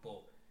about it,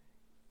 but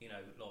you know,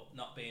 like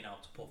not being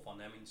able to puff on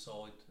them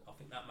inside, I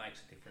think that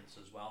makes a difference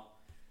as well.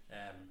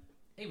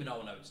 Even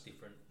though I know it's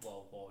different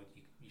worldwide,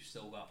 you've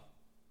still got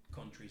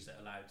countries that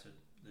allow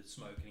the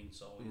smoking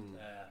inside.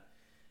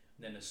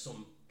 Then there's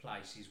some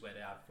places where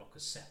they have like a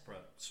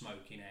separate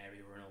smoking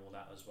area and all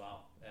that as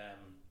well.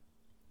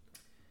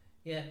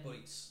 Yeah, but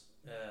it's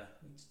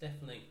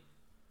definitely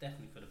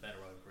for the better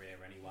over here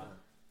anyway.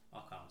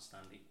 I can't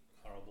stand it.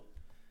 Horrible.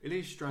 It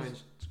is strange.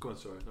 Go on,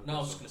 sorry. No, I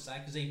was just going to say,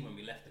 because even when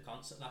we left the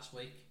concert last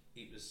week,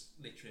 it was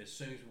literally as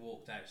soon as we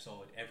walked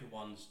outside,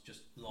 everyone's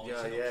just lighting up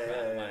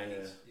straight away.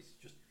 It's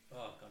just,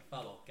 oh god, I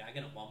felt like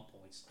gagging at one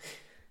point.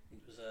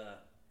 It was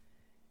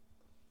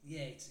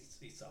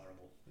it's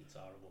horrible. It's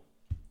horrible.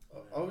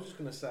 I was just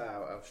going to say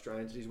how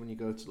strange it is when you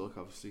go to, like,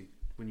 obviously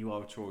when you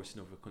are a tourist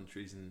in other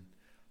countries and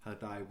how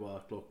they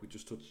work. Look, we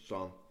just touched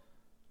on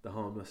the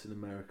homeless in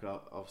America,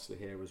 obviously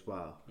here as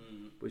well.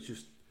 But it's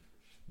just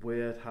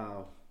weird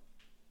how,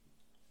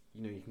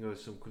 you know, you can go to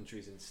some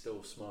countries and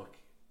still smoke,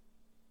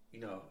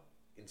 you know,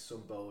 in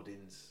some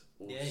buildings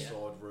or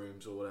side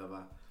rooms or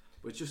whatever.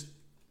 But it's just,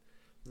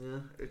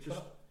 it's just.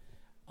 But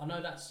I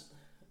know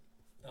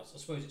I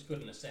suppose it's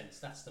good in a sense.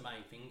 That's the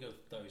main thing of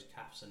those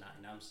cafes and that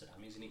in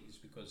Amsterdam, isn't it? Is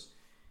because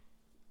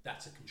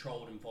that's a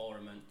controlled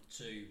environment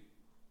to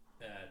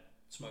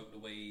smoke the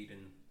weed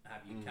and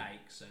have your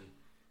cakes and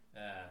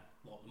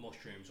like the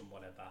mushrooms and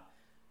whatever.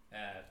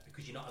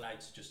 Because you're not allowed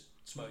to just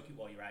smoke it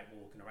while you're out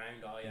walking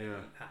around, are you?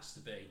 It has to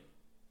be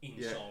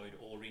inside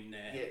or in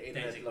their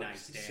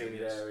designated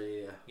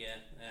areas.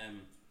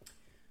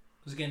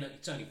 Because again,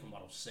 it's only from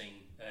what I've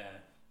seen.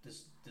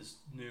 There's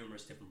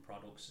numerous different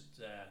products.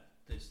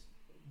 There's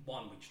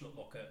one which looked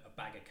like a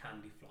bag of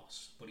candy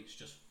floss, but it's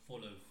just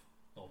full of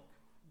like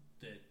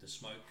the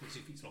smoke, as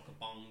if it's like a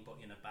bong but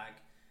in a bag,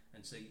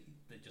 and so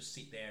they just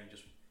sit there and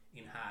just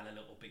inhale a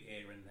little bit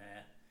here and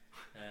there.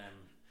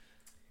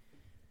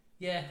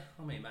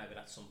 I mean, maybe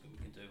that's something we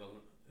can do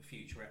a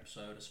future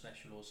episode, a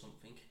special or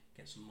something.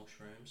 Get some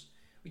mushrooms.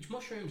 Which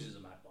mushrooms is a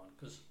mad one,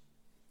 because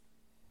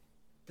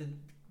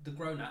they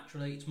grow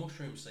naturally. It's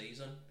mushroom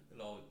season.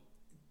 Like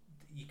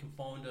you can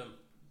find them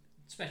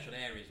special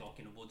areas like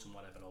in the woods and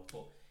whatever. Like,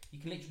 but you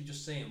can literally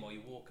just see them while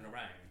you're walking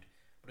around.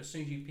 But as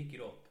soon as you pick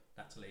it up,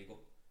 that's illegal.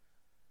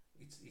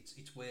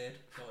 It's weird.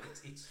 Like,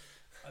 it's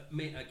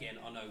again,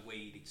 I know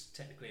weed. It's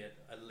technically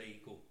a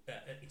legal.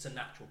 It's a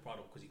natural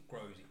product because it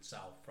grows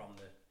itself from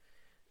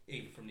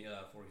either from the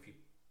earth or if you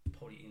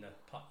put it in a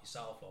pot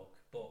yourself. Like,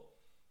 but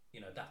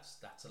you know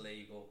that's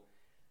illegal.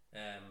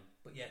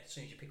 But yeah, as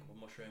soon as you pick up a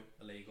mushroom,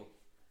 illegal.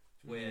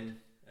 It's weird.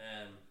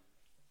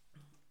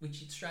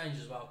 Which it's strange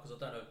as well because I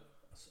don't know.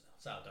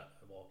 I don't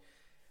know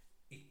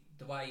why.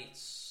 The way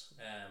it's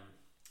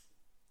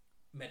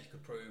medically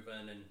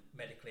proven and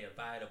medically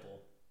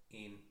available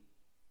in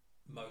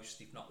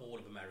most, if not all,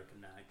 of America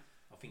now.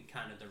 I think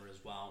Canada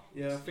as well.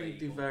 Yeah, I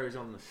think it varies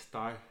on the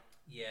state.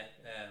 Yeah.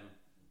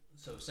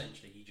 So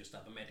essentially, you just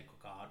have a medical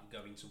card. You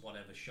go into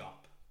whatever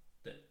shop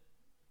that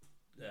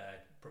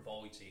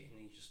provides it,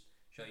 and you just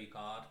show your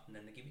card, and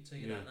then they give it to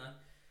you. Don't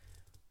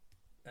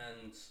they?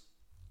 And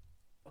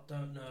I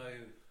don't know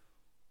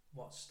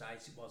what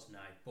state it was now,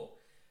 but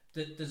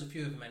there's a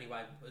few of them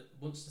anyway. But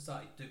once they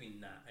started doing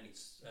that, and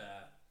it's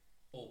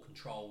all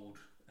controlled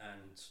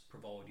and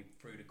provided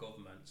through the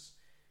governments,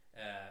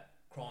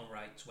 crime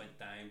rates went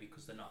down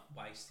because they're not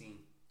wasting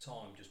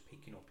time just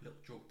picking up little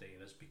drug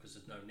dealers because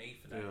there's no need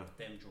for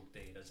them drug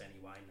dealers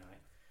anyway now.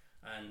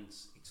 And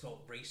it's like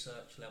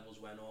research levels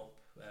went up,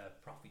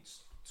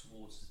 profits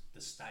towards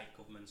the state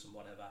governments and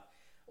whatever.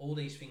 All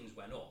these things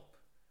went up,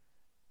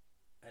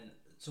 and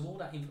so all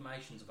that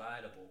information's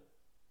available.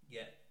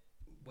 Yet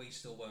we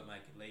still won't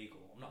make it legal.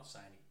 I'm not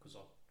saying it because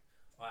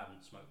I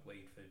haven't smoked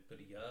weed for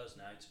bloody years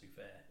now. To be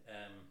fair,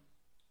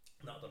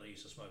 not that I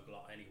used to smoke a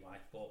lot anyway,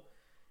 but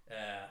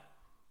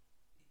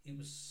it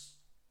was.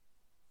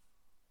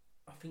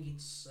 I think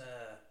it's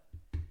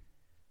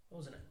what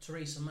was it?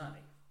 Theresa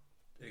May,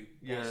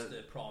 who was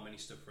the Prime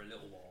Minister for a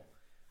little while.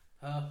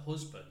 Her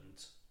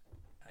husband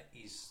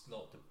is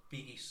like the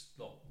biggest,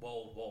 like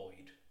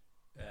worldwide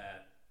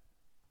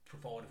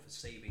provider for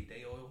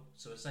CBD oil.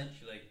 So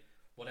essentially,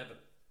 whatever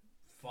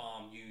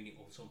farm unit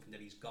or something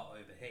that he's got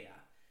over here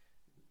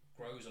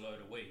grows a load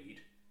of weed,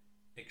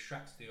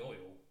 extracts the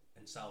oil,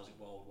 and sells it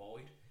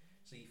worldwide.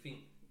 So you think,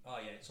 oh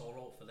yeah, it's all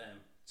right for them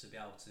to be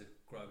able to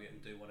grow it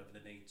and do whatever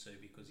they need to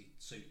because it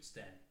suits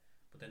them,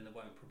 but then they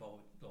won't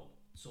provide, like,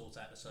 sort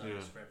out the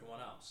service for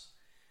everyone else.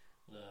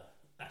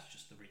 That's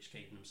just the rich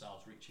keeping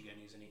themselves rich again,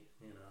 isn't it?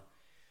 You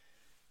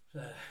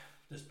know,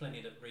 there's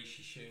plenty that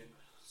Rishi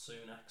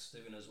Sunak's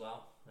doing as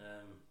well.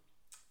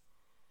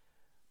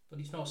 But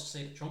it's nice to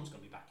see that Trump's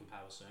going to be back in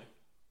power soon.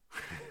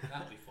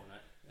 That'll be funny.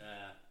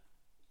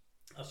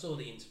 I saw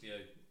the interview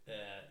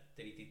that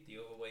he did the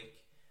other week.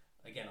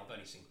 Again, I've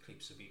only seen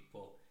clips of it,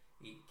 but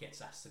he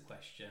gets asked the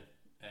question.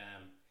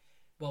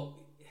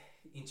 Well,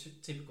 in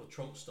typical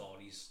Trump style,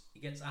 he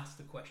gets asked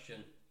the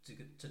question to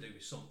do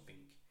with something,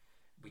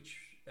 which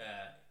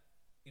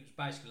it was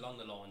basically along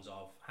the lines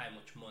of how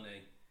much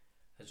money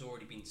has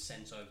already been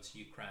sent over to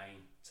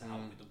Ukraine to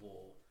help with the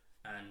war,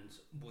 and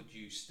would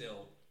you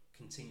still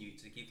continue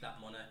to give that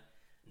money?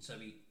 And so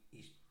he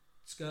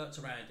skirts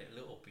around it a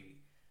little bit,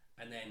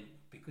 and then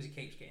because he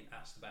keeps getting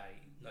asked about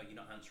it, no, you're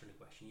not answering the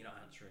question, you're not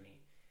answering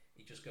it,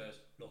 he just goes,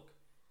 look,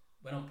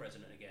 when I'm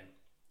president again,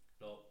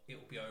 look,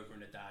 it'll be over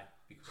in a day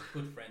because I'm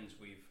good friends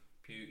with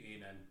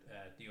Putin and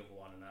the other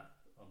one and that.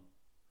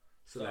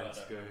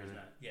 Zelensky.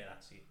 Yeah,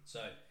 that's it.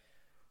 So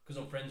because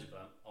I'm friends with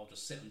them, I'll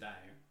just sit them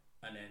down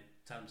and then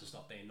tell them to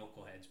stop being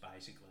knuckleheads,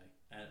 basically,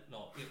 and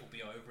look, it'll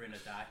be over in a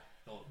day.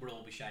 Like, we'll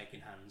all be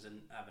shaking hands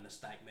and having a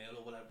steak meal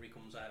or whatever he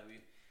comes out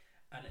with.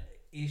 And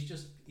he's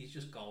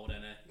just gold,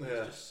 isn't it?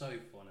 He's just so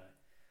funny.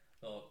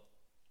 Like,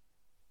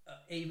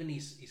 even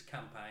his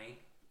campaign,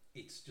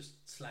 it's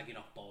just slagging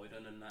off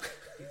Biden and that.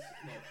 It's,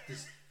 like,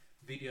 there's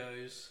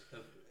videos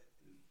of,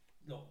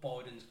 like,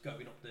 Biden's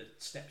going up the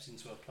steps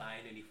into a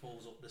plane and he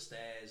falls up the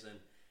stairs, and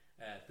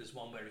there's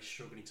one where he's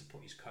struggling to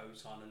put his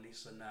coat on and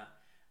this and that.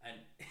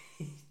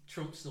 And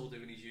Trump's still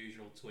doing his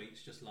usual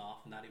tweets, just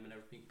laughing at him and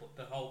everything. But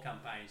the whole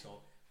campaign's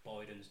like,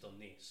 Biden's done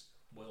this,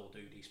 we'll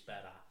do this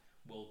better,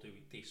 we'll do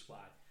it this way.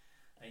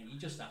 And you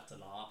just have to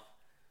laugh.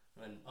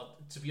 And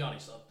to be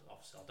honest,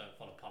 obviously I don't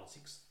follow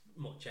politics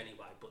much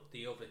anyway, but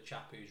the other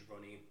chap who's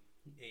running,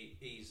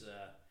 he's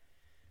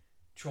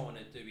trying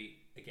to do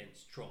it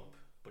against Trump,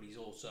 but he's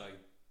also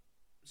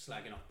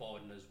slagging off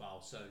Biden as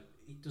well. So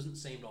it doesn't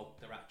seem like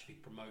they're actually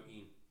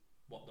promoting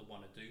what they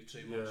want to do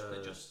too much.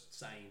 They're just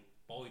saying,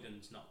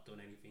 Biden's not done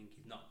anything,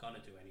 he's not going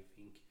to do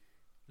anything,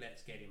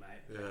 let's get him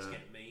out, let's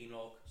get mean,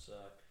 like. So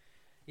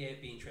yeah,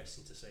 it'd be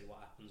interesting to see what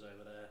happens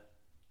over there.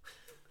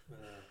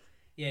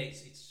 Yeah,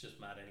 it's just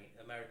mad, isn't it?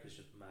 America's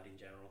just mad in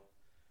general.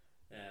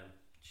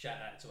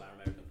 Shout out to our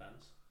American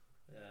fans,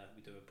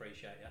 we do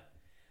appreciate you.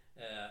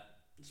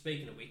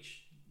 Speaking of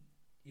which,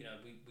 you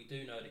know, we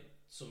do know that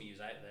some of you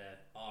out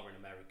there are in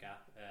America,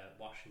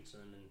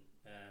 Washington,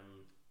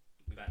 and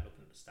without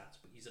looking at the stats,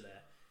 but you're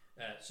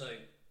there. So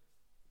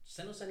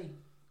send us any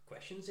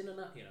questions in on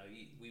that. You know,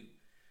 we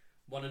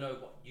want to know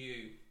what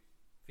you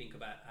think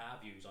about our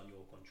views on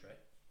your country.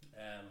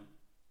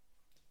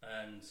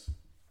 And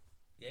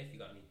yeah, if you've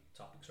got any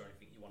topics or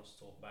anything you want us to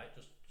talk about,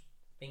 just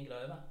think it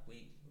over.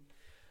 We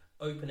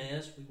open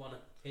ears. We want to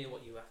hear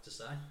what you have to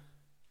say.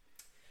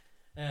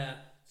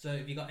 So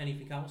have you got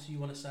anything else you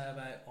want to say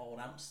about old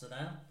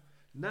Amsterdam?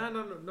 No,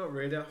 not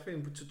really. I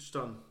think we touched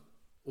on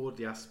all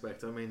the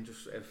aspects. I mean,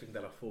 just everything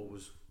that I thought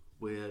was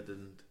weird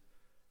and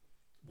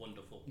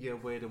wonderful. Yeah,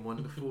 weird and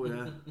wonderful.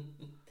 Yeah.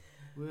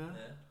 Yeah.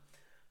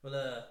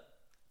 Well,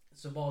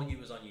 so while you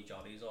was on your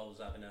jollies, I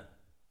was having a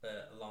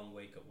long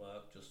week at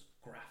work, just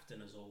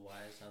grafting as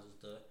always, as I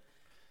do.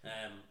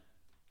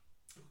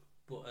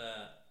 But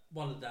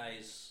one of the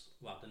days,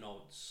 well, the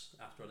nights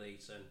after I'd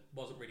eaten,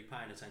 wasn't really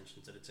paying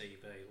attention to the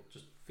TV.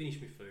 Just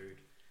finished my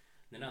food,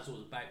 and then as I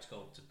was about to go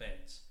up to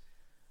bed,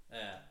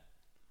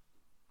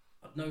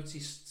 I'd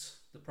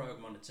noticed the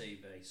programme on the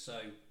TV. So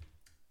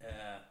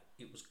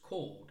it was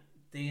called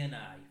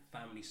DNA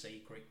Family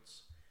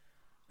Secrets,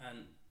 and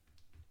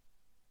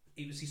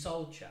it was this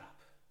old chap.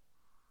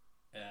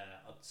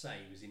 I'd say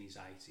he was in his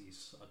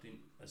 80s. I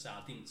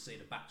didn't see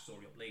the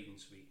backstory up leading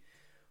to it,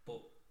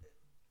 but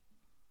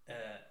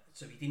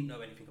so he didn't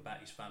know anything about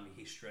his family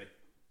history,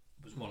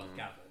 was what I've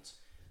gathered.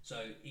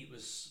 So it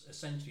was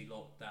essentially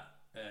like that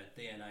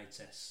DNA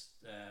test.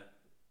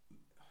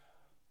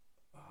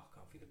 I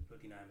can't think of the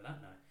bloody name of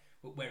that now.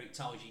 But where it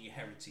tells you your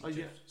heritage. Oh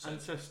yeah, so,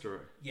 ancestry.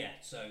 Yeah,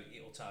 so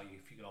it'll tell you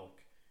if you're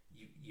like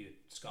you're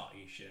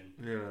Scottish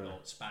and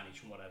like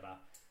Spanish and whatever.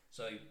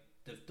 So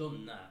they've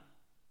done that,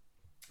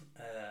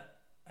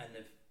 and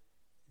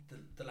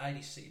the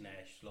lady's sitting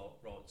there. She's like,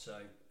 right, so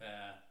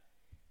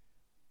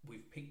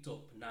we've picked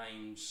up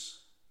names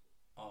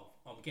of.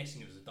 I'm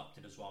guessing it was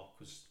adopted as well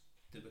because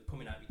they were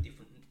coming out with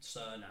different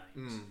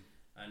surnames,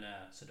 and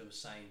so they were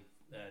saying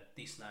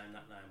this name,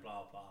 that name,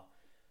 blah blah.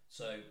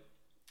 So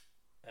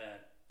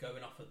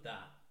going off of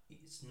that,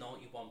 it's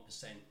 91%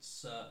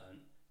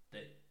 certain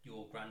that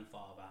your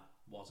grandfather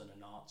wasn't a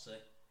Nazi,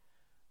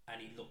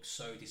 and he looked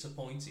so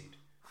disappointed.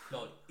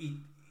 Like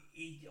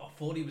I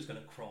thought he was going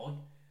to cry,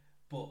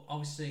 but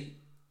obviously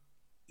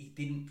he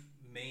didn't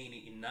mean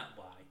it in that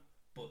way.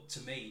 But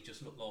to me, he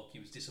just looked like he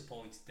was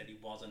disappointed that he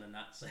wasn't a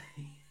Nazi,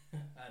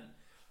 and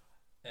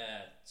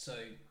so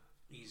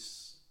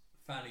his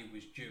family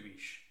was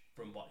Jewish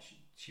from what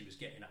she was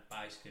getting at,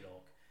 basically,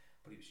 like.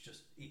 But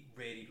it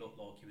really looked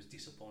like he was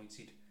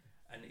disappointed,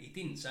 and he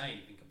didn't say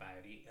anything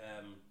about it.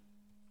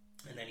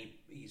 And then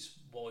his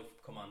wife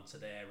come on to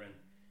there, and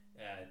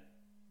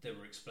they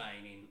were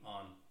explaining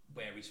on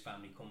where his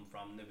family come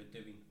from. They were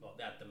doing like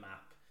they had the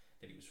map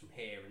that it was from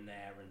here and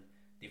there and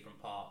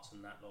different parts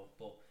and that lot.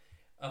 But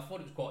I thought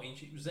it was quite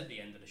interesting. It was at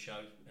the end of the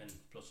show, and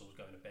plus I was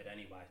going to bed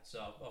anyway.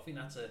 So I think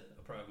that's a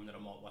program that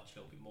I might watch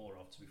a little bit more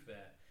of, to be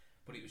fair.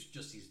 But it was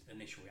just his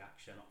initial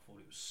reaction. I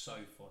thought it was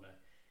so funny.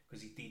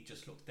 Because he did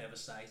just look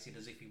devastated,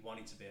 as if he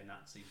wanted to be a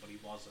Nazi, but he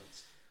wasn't.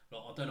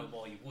 Like, I don't know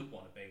why you would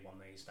want to be one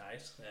these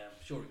days. I'm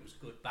sure it was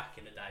good back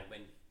in the day when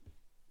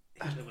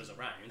Hitler was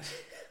around,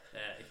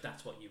 if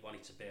that's what you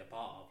wanted to be a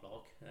part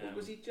of. Like,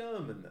 was he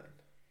German then?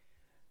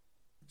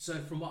 So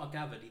from what I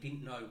gathered, he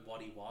didn't know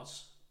what he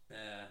was,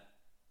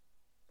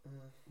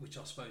 which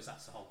I suppose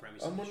that's the whole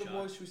premise of the show. I wonder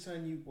why she was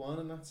saying you weren't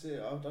a Nazi.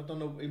 I don't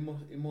know, he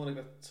might have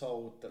got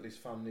told that his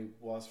family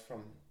was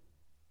from...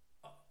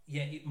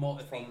 yeah, it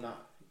might have from been...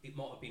 that. It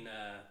might have been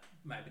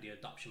maybe the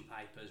adoption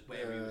papers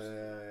where he was,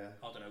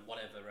 I don't know,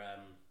 whatever.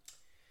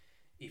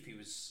 If he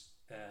was,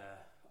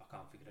 I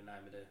can't think of the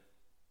name of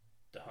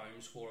the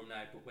homes for him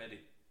now, but where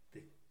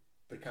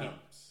the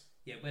camps.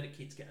 Where the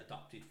kids get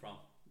adopted from.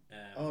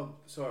 Yeah.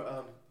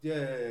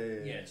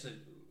 So,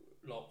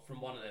 like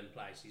from one of them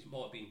places,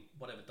 might have been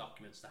whatever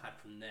documents they had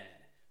from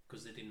there,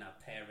 because they didn't have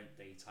parent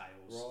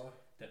details. Right.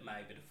 That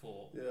maybe they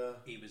thought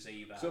he was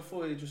either. So I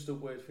thought it was just a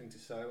weird thing to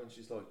say when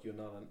she's like, "You're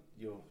not,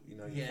 your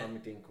family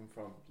didn't come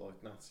from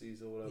like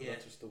Nazis or whatever." Yeah.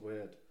 That's just a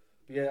weird.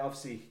 But yeah,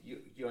 obviously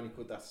you only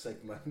put that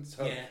segment,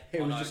 so it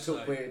was just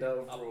a weird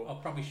overall.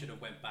 I probably should have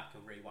went back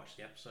and rewatched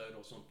the episode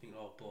or something,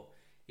 but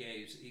yeah,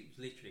 it was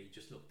literally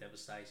just looked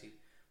devastated.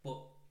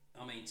 But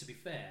I mean, to be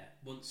fair,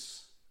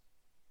 once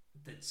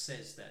that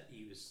says that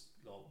he was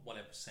like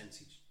whatever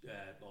percentage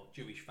like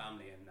Jewish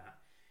family and that,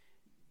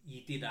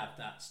 you did have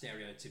that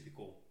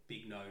stereotypical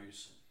big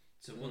nose.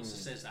 So once it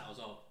says that, I was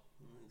like,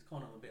 it's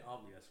kind of a bit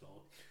obvious,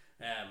 like.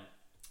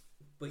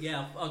 But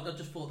yeah, I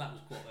just thought that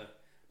was quite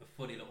a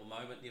funny little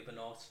moment the other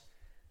night.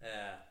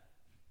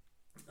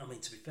 I mean,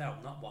 to be fair,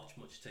 I've not watched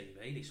much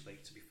TV this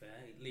week, to be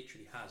fair. It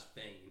literally has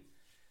been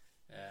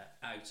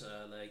out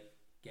early,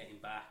 getting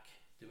back,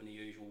 doing the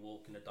usual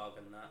walking the dog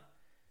and that.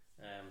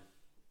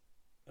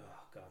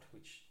 Oh God,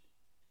 which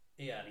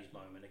he had his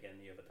moment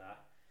again the other day.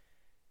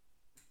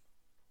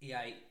 He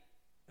ate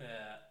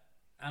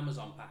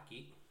Amazon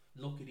packet.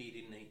 Luckily he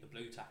didn't eat the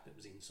blue tack that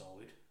was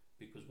inside,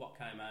 because what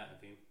came out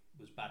of him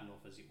was bad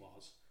enough as it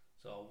was.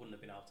 So I wouldn't have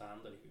been able to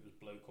handle it if it was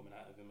blue coming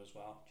out of him as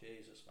well.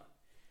 Jesus, man.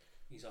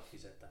 He's off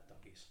his head, that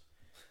dog is.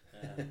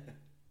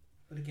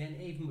 But again,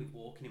 even with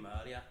walking him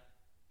earlier,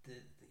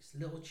 this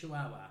little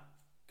chihuahua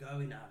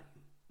going at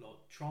him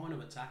like trying to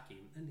attack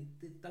him, and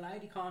the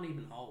lady can't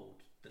even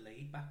hold the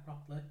lead back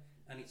properly,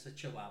 and it's a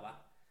Chihuahua,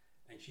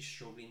 and she's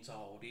struggling to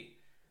hold it.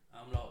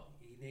 I'm like,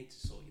 you need to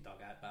sort your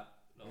dog out, bab.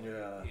 Like,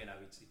 you know,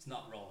 it's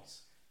not right.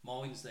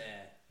 Mine's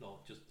there,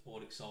 like, just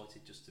all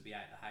excited just to be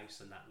out the house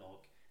and that,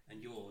 like,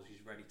 and yours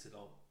is ready to,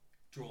 like,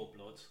 draw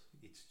blood.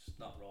 It's just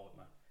not right,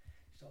 man.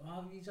 She's like,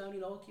 oh, he's only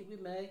like it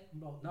with me.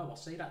 I'm like, no, I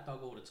see that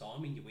dog all the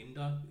time in your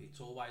window.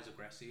 It's always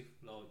aggressive.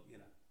 Like, you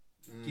know,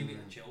 give it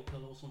a chill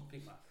pill or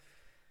something, man.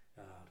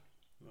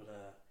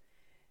 But,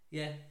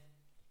 yeah.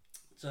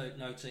 So,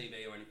 no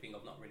TV or anything.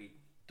 I've not really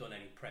done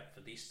any prep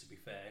for this, to be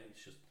fair.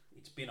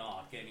 It's been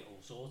hard getting it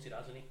all sorted,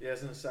 hasn't it? Yeah, I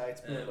was going to say,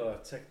 it's been a lot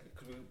of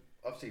technical.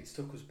 Obviously, it's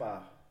took us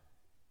back.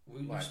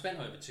 We've spent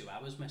over 2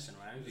 hours messing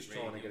around. Just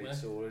trying to get it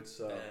sorted,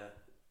 so...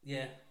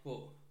 yeah,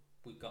 but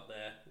we got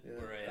there. Yeah.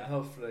 We're And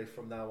hopefully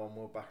from now on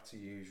we're back to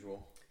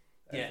usual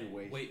every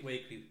week.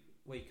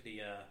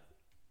 Weekly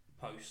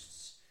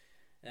posts.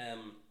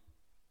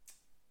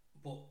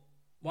 But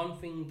one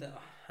thing that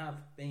I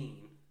have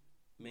been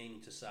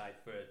meaning to say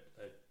for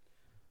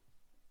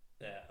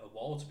a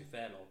while, to be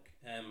fair, like,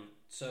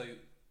 so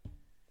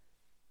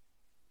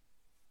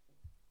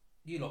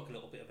you like a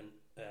little bit of an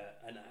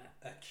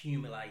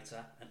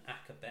accumulator, an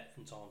acca bet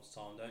from time to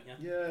time, don't you?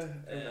 Yeah,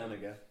 every now and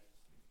again.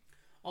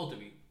 I'll do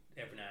it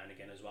every now and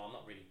again as well. I'm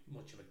not really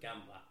much of a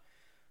gambler,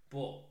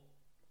 but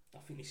I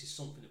think this is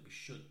something that we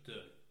should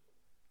do.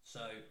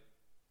 So,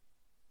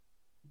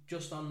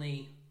 just on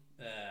the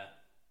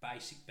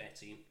basic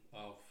betting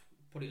of,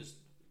 put it as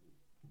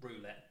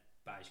roulette,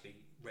 basically,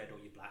 red or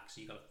your black,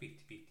 so you got a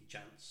 50-50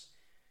 chance.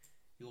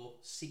 You're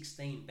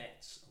 16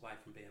 bets away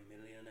from being a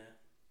millionaire.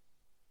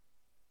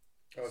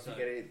 Oh, if you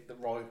get it the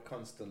right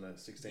constant at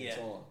 16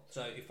 times.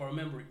 So if I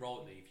remember it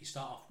rightly, if you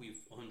start off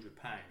with £100,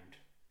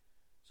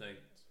 so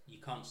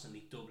you're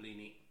constantly doubling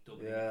it.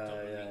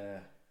 Yeah.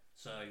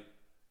 So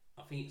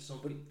I think it's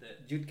something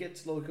that you'd get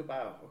to like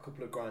about a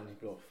couple of grand.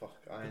 You'd be like,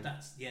 "Fuck." But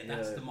that's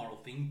the moral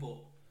thing. But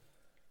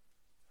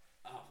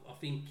I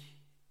think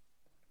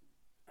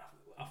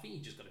you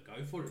just got to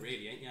go for it,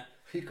 really, ain't you?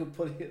 You could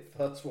put it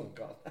first one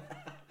gone.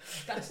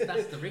 that's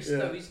the risk,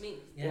 though, isn't it?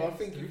 Yeah, well, I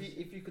think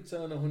if you could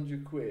turn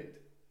 100 quid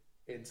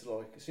into,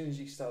 like, as soon as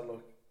you start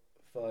like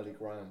 30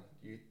 grand,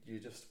 you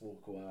just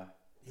walk away.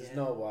 There's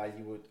no way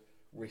you would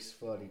risk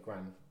 30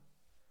 grand.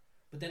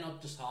 But then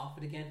I'd just half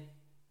it again.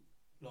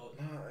 Like,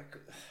 no,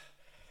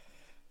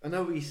 I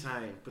know what you're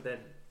saying, but then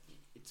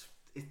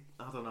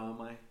I don't know,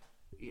 mate.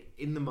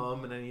 In the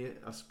moment,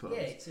 I suppose.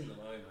 Yeah, it's in the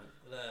moment.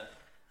 But,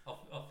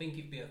 I think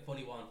it'd be a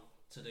funny one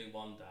to do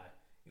one day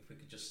if we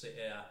could just sit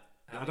here.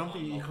 I don't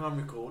think you can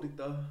record it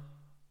though.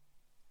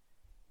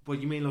 But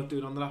you mean like do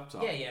it on the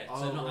laptop? Yeah.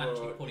 So not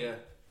actually put it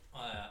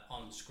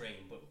on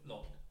screen, but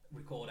like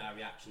record our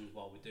reactions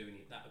while we're doing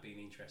it. That would be an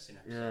interesting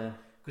episode. Yeah.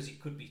 Because it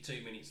could be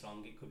 2 minutes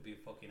long. It could be a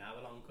fucking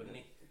hour long, couldn't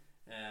it?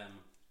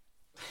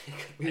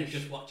 And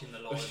just watching the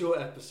live. A short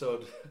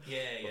episode.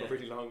 Yeah. Or a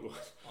really long one.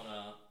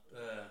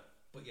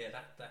 But yeah,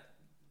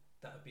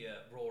 that would be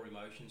raw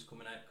emotions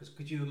coming out. Because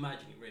could you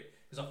imagine it?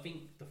 Because I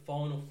think the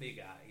final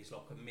figure is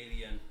like 1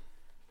 million,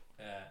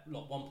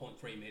 like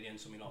 1.3 million,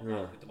 something like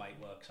that, with the way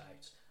it works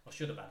out. I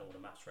should have had all the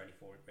maths ready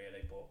for it,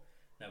 really, but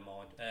never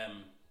mind.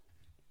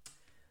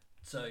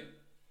 So,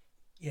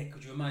 yeah,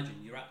 could you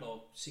imagine you're at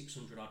like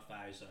 600 odd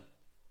thousand,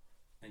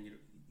 and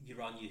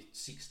you're on your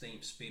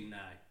 16th spin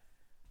now,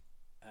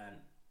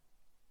 and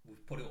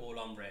we've put it all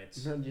on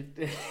reds. No, you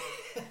did.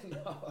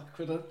 No, I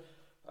couldn't.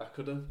 I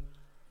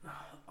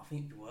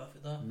think it'd be worth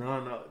it though.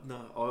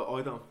 No.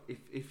 I don't.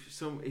 If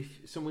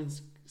someone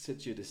said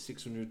to you there's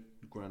 600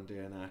 grand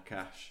here now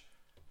cash,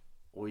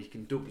 or you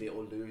can double it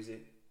or lose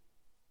it,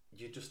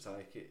 you just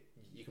take it.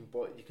 You can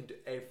do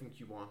everything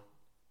you want.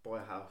 Buy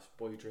a house,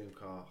 buy your dream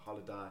car,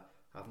 holiday,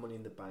 have money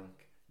in the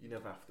bank. You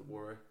never have to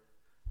worry.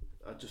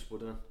 I just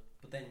wouldn't.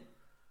 But then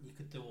you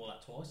could do all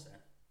that twice then.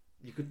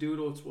 You could do it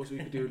all twice, or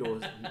you could do it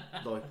all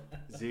like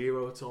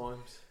 0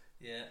 times.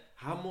 Yeah.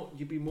 How much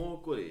you'd be more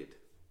good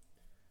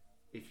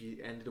if you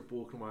ended up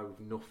walking away with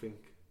nothing?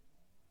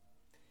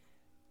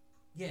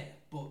 Yeah,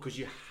 but because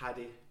you had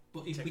it.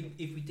 But if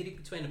we did it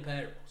between the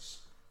pair of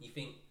us, you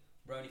think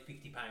we're only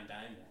 £50 down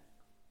there?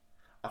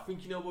 I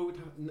think you know what would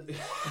happen.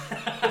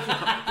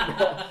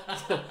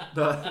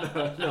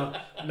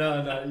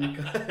 No,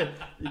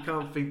 you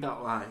can't think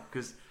that way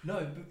because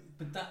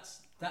but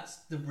that's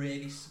the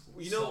really side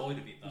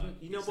of it though.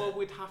 You know what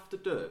we'd have to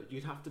do?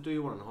 You'd have to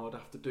do one, and I'd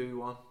have to do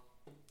one.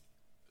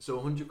 So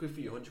 100 quid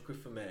for you, 100 quid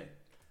for me.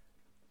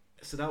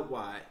 So that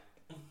way,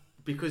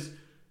 because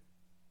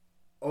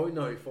I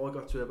know if I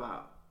got to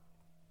about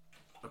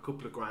a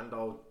couple of grand,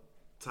 I'll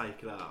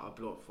take it out. I'd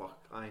be like,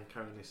 fuck, I ain't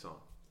carrying this on.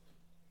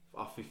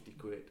 For 50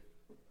 quid.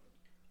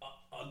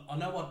 I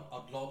know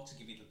I'd like to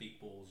give you the big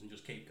balls and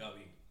just keep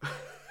going.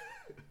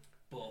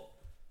 But,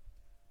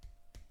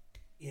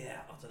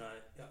 yeah, I don't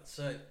know.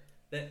 So,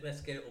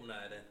 let's get it up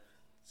now then.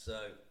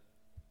 So,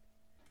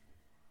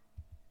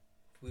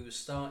 we were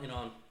starting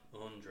on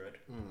 100.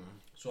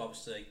 So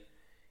obviously,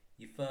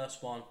 your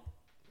first one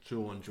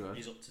 200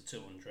 is up to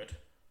 200.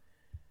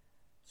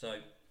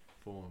 So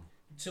 4.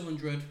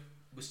 200,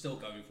 we're still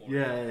going for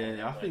Yeah, it.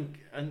 yeah. I think,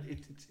 and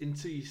it's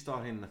until you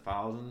start hitting the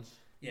thousands.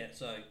 Yeah,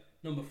 so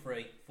number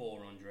 3,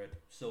 400,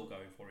 still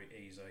going for it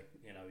easy.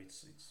 You know,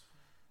 it's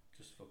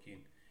just fucking.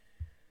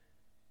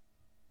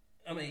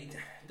 I mean,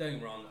 don't get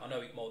me wrong. I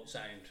know it might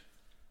sound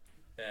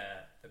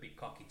a bit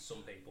cocky to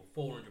some people.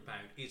 £400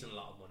 isn't a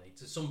lot of money.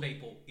 To some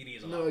people, it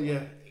is a lot. No, of yeah.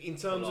 money. In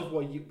terms of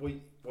what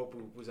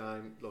was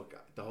look,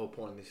 the whole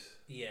point of this.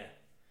 Yeah.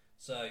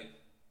 So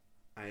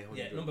 800.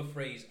 yeah, number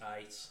 3 is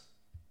 8,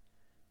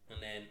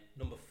 and then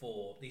number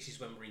 4. This is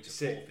when we're into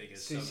See- four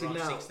figures. see- so see we're on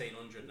now-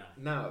 1600 now.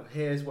 Now,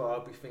 here's what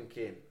I'll be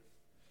thinking.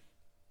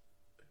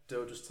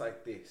 Do I just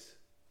take this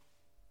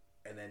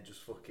and then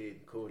just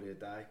fucking call it a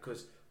day?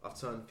 Because I've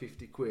turned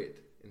 50 quid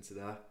into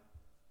that.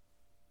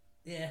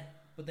 Yeah,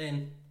 but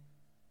then,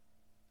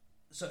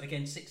 so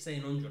again,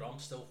 1600. I'm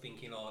still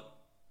thinking like,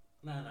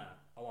 no,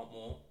 I want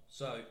more.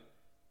 So,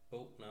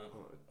 oh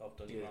no, I've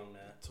done it Yeah, wrong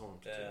there.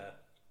 Times two.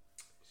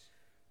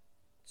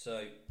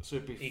 So So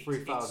it'd be it's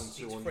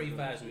 3,200. It's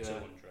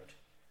 3,200.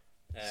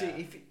 See,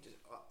 if it,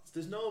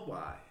 there's no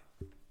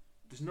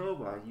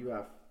way you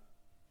have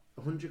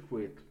 100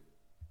 quid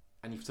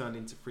and you've turned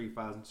into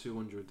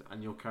 3,200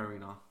 and you're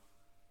carrying on.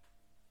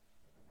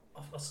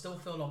 I still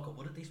feel like I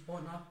would at this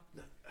point now.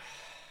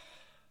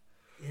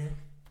 Yeah.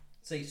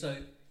 See, so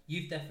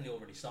you've definitely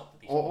already stopped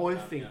at this point.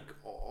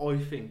 I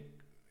think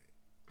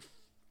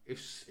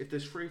if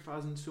there's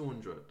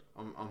 3,200,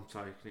 I'm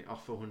taking it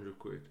off 100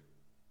 quid.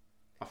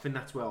 I think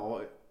that's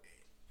where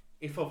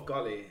if I've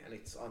got it and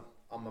it's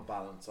on my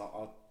balance,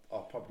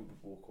 I'll probably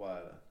walk away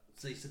then.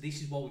 See, so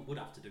this is why we would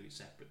have to do it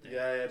separate then.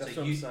 Yeah, that's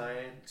so what I'm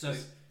saying. So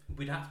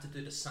we'd have to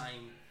do the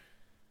same,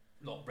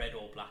 like red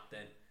or black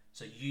then.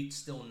 So you'd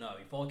still know,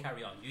 if I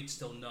carry on, you'd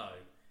still know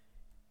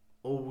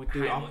or we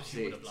do how much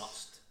you would have opposites.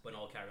 lost when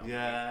I carry on.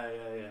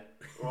 Yeah.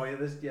 Right,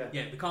 yeah.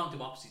 Yeah, we can't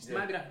do opposites. Yeah.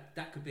 Maybe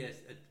that could be a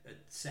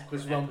separate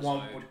Because episode.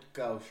 one would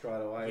go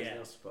straight away, Yeah.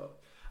 I suppose.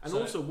 And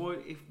So- also,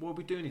 what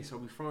we're doing is, are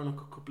we throwing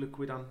like a couple of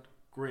quid on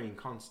green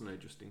constantly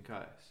just in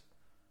case?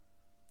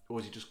 Or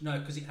is it just... No,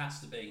 because it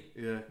has to be.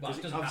 Yeah. Well,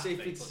 it doesn't have obviously, to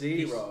if be, it's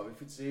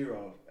but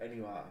zero,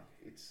 anyway,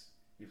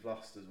 you've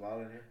lost as well,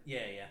 haven't you?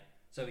 Yeah.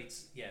 So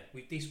it's,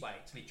 with this way,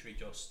 it's literally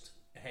just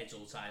a heads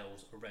or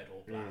tails, a red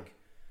or black. Yeah.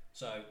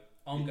 So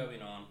I'm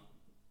going on.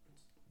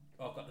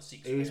 I've got the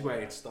 6. Here's where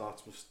it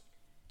starts with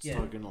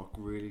starting like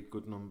really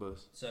good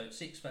numbers. So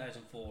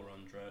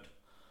 6,400.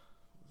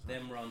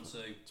 Then we're on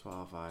to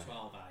 12,800.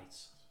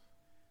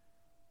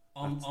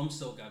 12,800. I'm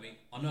still going.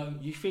 I know.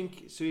 You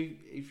think, so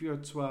if you're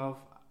at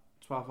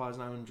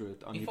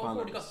 12,900 on If your I've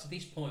already balance, got to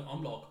this point,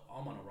 I'm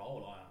on a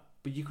roll. I am.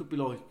 but you could be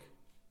like,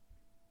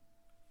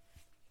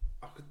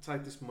 I could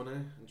take this money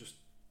and just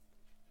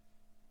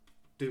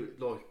do it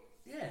like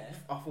Yeah.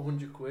 off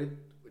 100 quid.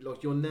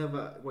 Like you'll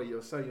never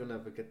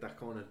get that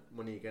kind of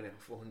money again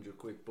off 100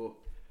 quid. But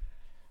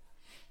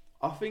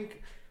I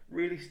think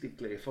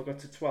realistically, if I got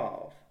to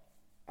 12,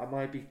 I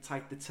maybe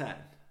take the 10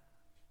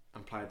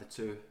 and play the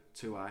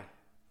 2A.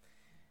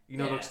 You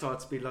know, like start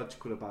to be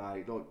logical about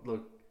it.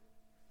 Like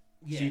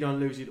Yeah. so you don't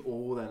lose it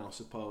all. Then I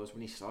suppose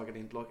when you start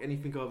getting like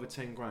anything over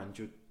 10 grand,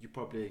 you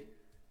probably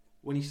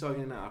when you start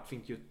getting that, I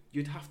think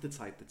you'd have to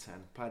take the 10,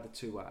 play the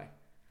 2A.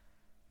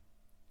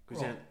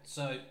 Because Right.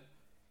 So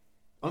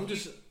I'm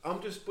just,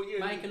 but you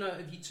make a note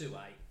of your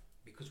 2A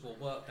because we'll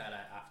work that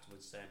out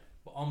afterwards then.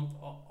 But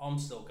I'm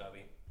still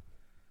going.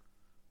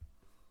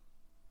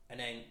 And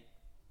then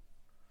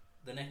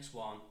the next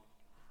one,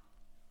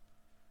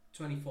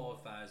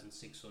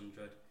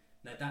 24,600.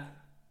 Now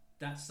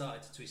that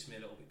started to twist me a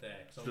little bit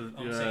there. So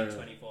I'm saying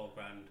 24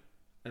 grand.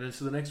 And then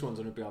so the next one's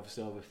going to be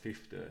obviously over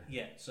 50.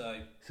 Yeah.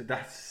 So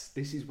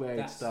this is where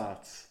it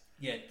starts.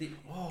 Yeah.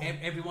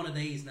 Every one of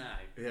these now.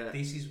 Yeah.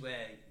 This is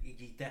where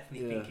you're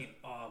definitely thinking,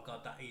 oh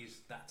god,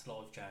 that's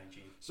life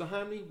changing. So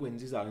how many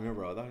wins is that in a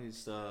row? That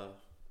is that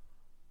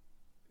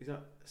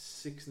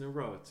 6 in a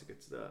row to get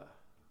to there?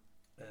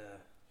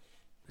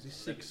 Is it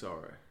 6?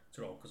 Sorry, It's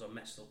all because I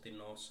messed up,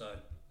 didn't I? So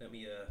let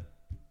me. I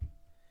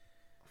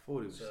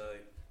thought it was. So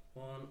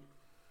 1,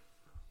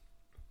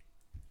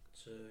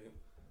 2,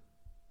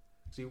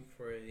 See,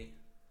 3,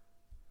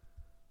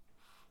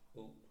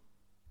 4,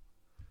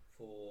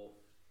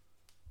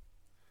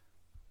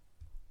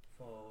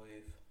 5,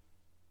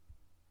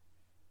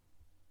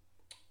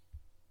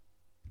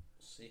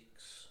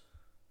 6,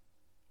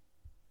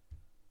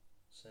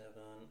 7,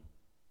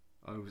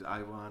 I was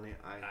 8 won it.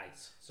 8.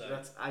 So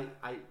that's 8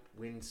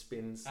 win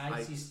spins.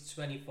 8 is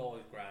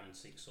 25 grand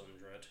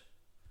 600,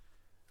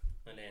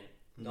 and then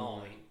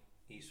 9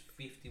 is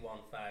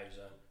 51,000.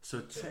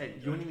 So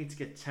 10. You only need to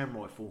get 10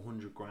 right for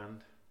 100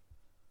 grand.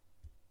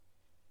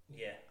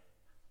 Yeah.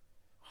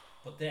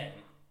 But then,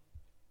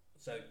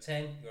 so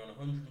 10, you're on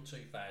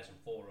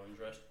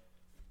 102,400.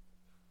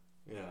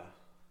 Yeah.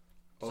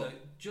 So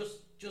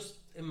just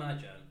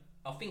imagine.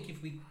 I think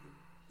if we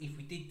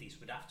did this,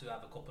 we'd have to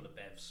have a couple of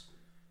bevs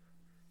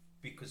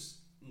because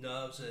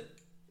nerves are.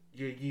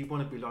 You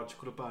want to be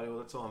logical about it all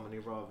the time,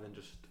 and rather than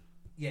just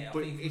Yeah, I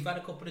But think if you've had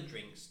a couple of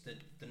drinks, the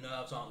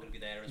nerves aren't going to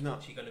be there as No.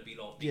 much. You're going to be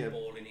like big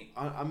balling it.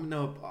 I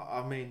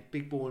mean,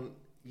 big ball.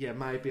 Yeah,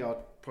 maybe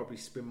I'd probably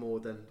spin more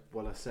than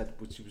what I said,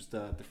 which was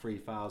the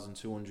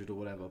 3,200 or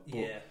whatever. But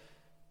Yeah.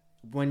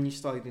 when you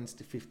start into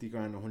the 50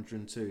 grand,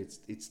 102,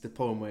 it's the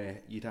point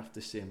where you'd have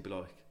to sit and be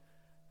like,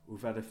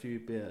 we've had a few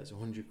beers,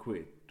 100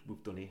 quid,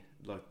 we've done it.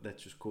 Like,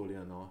 let's just call it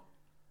a night.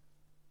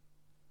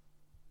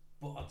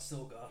 But I'd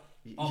still go.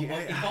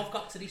 Yeah. If I've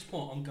got to this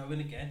point, I'm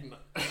going again.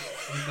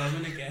 I'm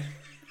going again.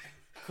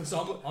 Because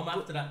I'm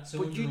after that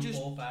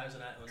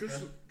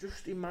 204,800.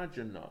 Just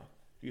imagine though,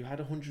 you had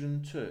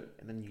 102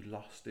 and then you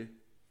lost it.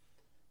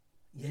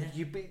 Yeah.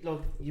 You'd be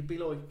like,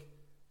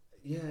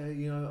 yeah,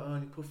 you know, I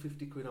only put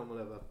 50 quid on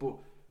whatever.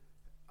 But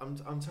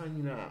I'm telling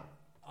you now,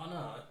 I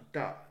know.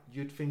 that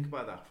you'd think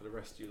about that for the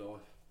rest of your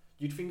life.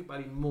 You'd think about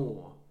it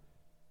more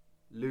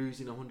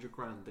losing 100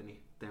 grand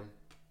than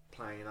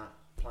playing on.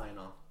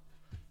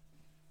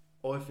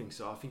 I think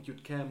so. I think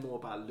you'd care more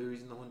about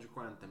losing 100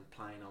 grand than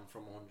playing on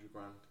from 100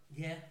 grand.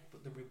 Yeah,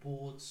 but the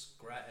reward's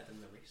greater than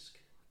the risk.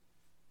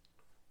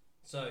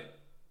 So,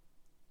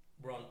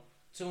 we're on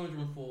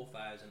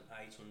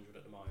 204,800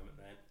 at the moment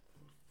then.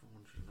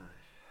 409.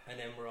 And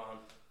then we're on,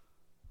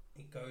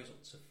 it goes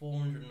up to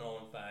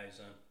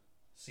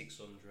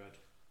 409,600.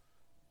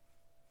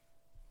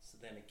 So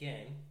then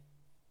again,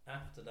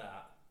 after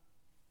that,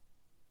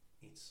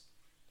 it's...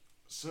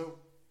 So,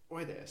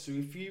 wait there. So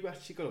if you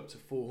actually got up to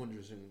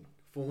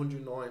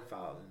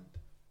 409,000,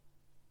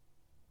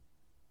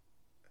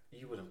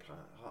 you wouldn't play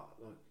it hard.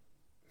 Like,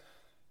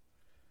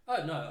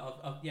 Oh no,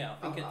 I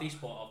think at this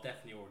point I've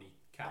definitely already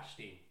cashed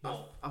in.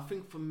 I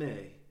think for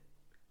me,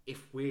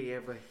 if we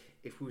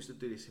was to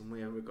do this and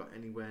we ever got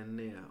anywhere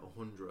near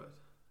 100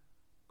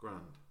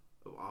 grand,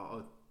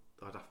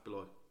 I'd have to be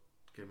like,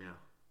 get me out.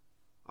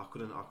 I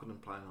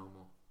couldn't play no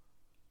more.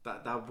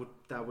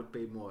 That would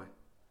be my...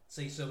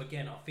 See, so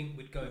again, I think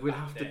we'd go. We'd back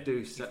have there. to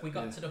do. If we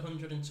got to the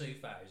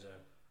 102,000,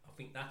 I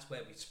think that's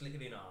where we split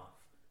it in half.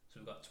 So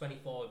we've got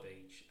 25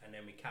 each, and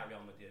then we carry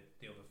on with the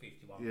other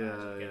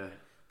 51,000. Yeah.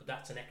 But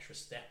that's an extra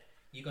step.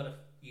 You gotta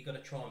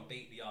try and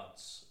beat the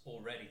odds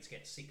already to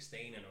get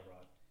 16 in a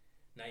row.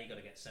 Now you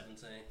gotta get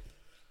 17.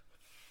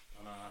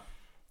 And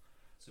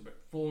so we're at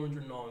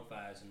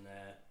 409,000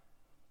 there.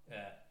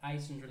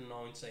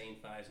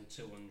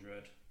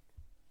 819,200.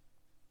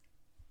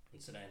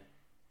 And so then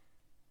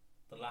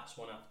the last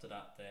one after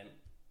that then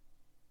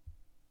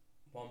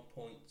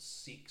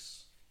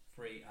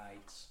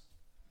 1.638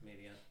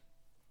 million.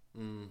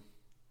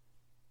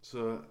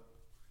 So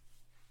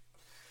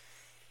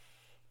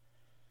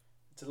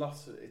it's a lot.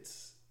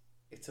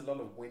 It's a lot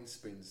of win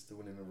spins to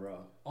win in a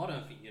row. I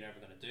don't think you're ever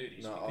going to do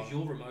this because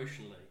you're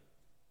emotionally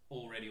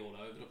already all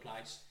over the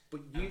place.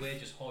 But we're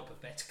just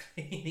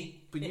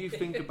hypothetically. But you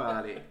think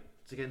about it,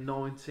 to get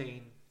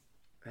 19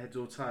 heads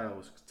or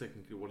tails, 'cause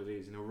technically what it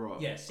is in a row.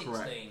 Yeah, 16.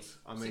 Correct.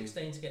 I mean,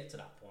 16 to get to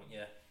that point.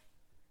 Yeah.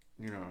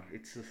 You know,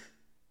 it's just.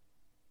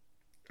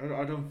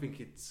 I don't think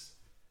it's.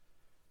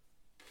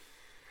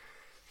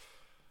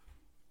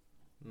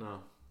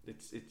 No,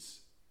 it's.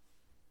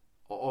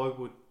 I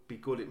would be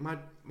good.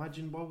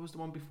 Imagine what was the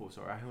one before?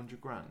 Sorry,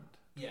 100 grand.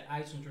 Yeah,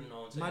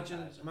 819.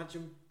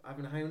 Imagine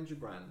having 100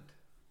 grand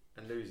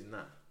and losing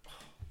that.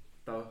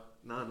 No,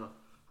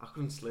 I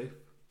couldn't sleep.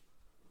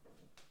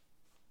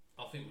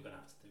 I think we're gonna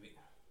have to do it.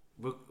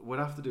 We'll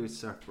have to do it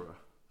separate.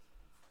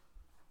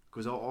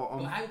 Because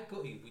But how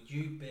gutted would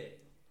you be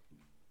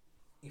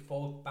if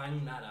I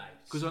banged that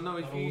out? Because I know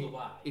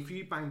if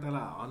you banged that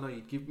out, I know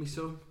you'd give me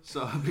some.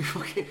 So I'd be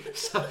fucking. I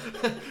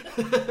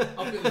think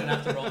we're gonna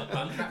have to write a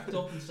contract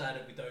up and say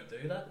that we don't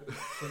do that.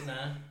 But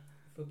nah,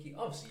 fuck you.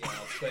 Obviously, yeah,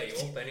 I'll square you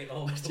up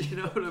anyway. Do you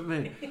know what I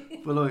mean?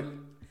 But like,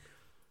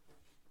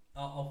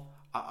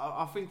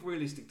 I think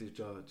realistically,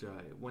 Jay,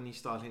 when you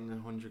start hitting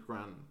 100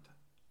 grand,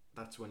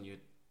 that's when you.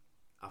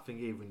 I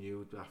think even you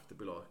would have to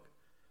be like,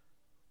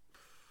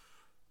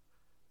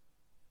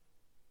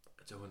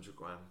 it's 100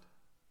 grand,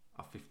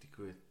 at 50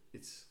 quid.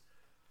 It's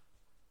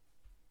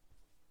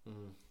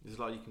there's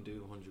a lot you can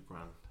do 100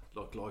 grand,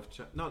 like life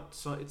change.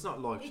 It's not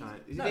life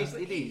change.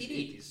 It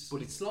is,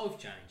 but it's life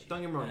changing.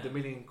 Don't get me wrong, the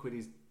million quid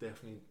is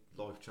definitely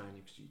life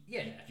changing because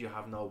you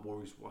have no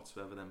worries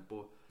whatsoever. Then,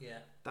 but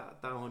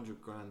that 100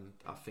 grand,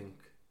 I think,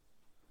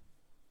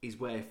 is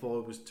where if I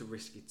was to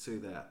risk it to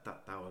that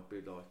would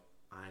be like,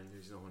 I ain't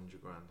losing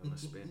 100 grand on a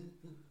spin.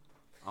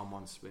 On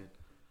one spin.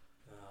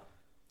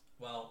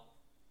 Well,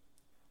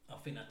 I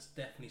think that's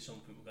definitely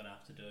something we're going to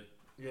have to do.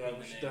 Yeah,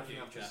 we should definitely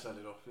have to set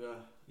it off,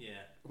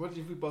 Yeah. What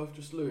if we both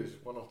just lose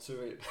 1 or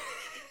 2 in?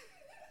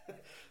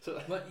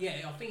 But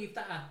yeah, I think if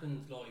that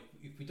happened, like,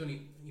 if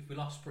we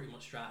lost pretty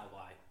much straight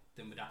away,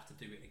 then we'd have to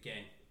do it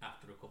again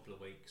after a couple of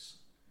weeks.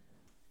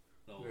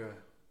 Like,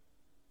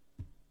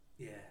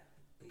 yeah.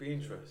 It'd be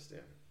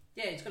interesting.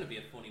 Yeah, it's going to be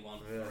a funny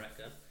one, I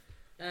reckon.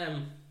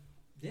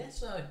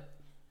 So I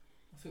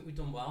think we've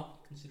done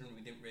well, considering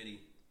we didn't really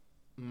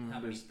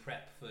have any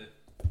prep for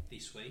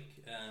this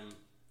week.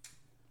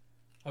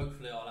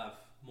 Hopefully I'll have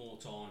more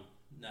time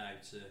now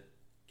to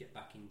get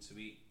back into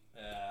it.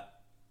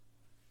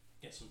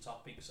 get some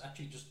topics.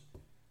 Actually, just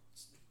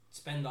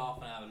spend half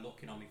an hour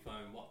looking on my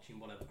phone, watching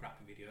whatever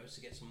crappy videos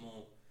to get some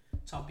more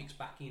topics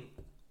back in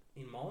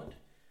mind.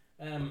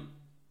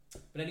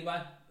 But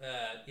anyway,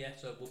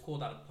 so we'll call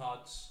that a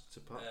pods. It's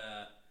a pod.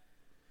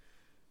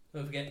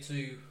 Don't forget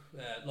to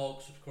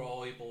like,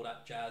 subscribe, all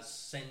that jazz.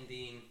 Send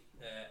in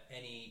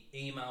any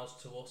emails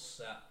to us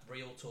at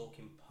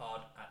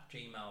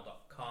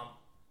realtalkingpod@gmail.com.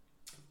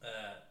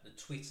 The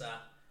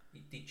Twitter,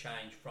 it did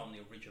change from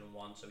the original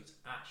one, so it's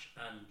Ash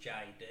and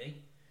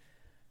JD.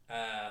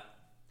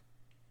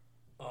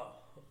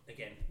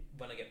 Again,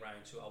 when I get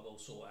round to it, I will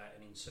sort out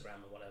an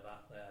Instagram or whatever.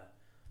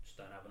 Just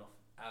don't have enough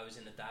hours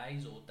in the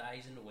days or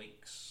days in the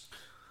weeks.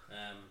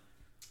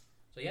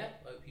 So yeah,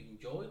 hope you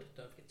enjoyed.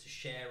 Don't forget to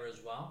share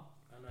as well,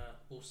 and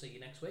we'll see you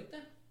next week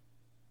then.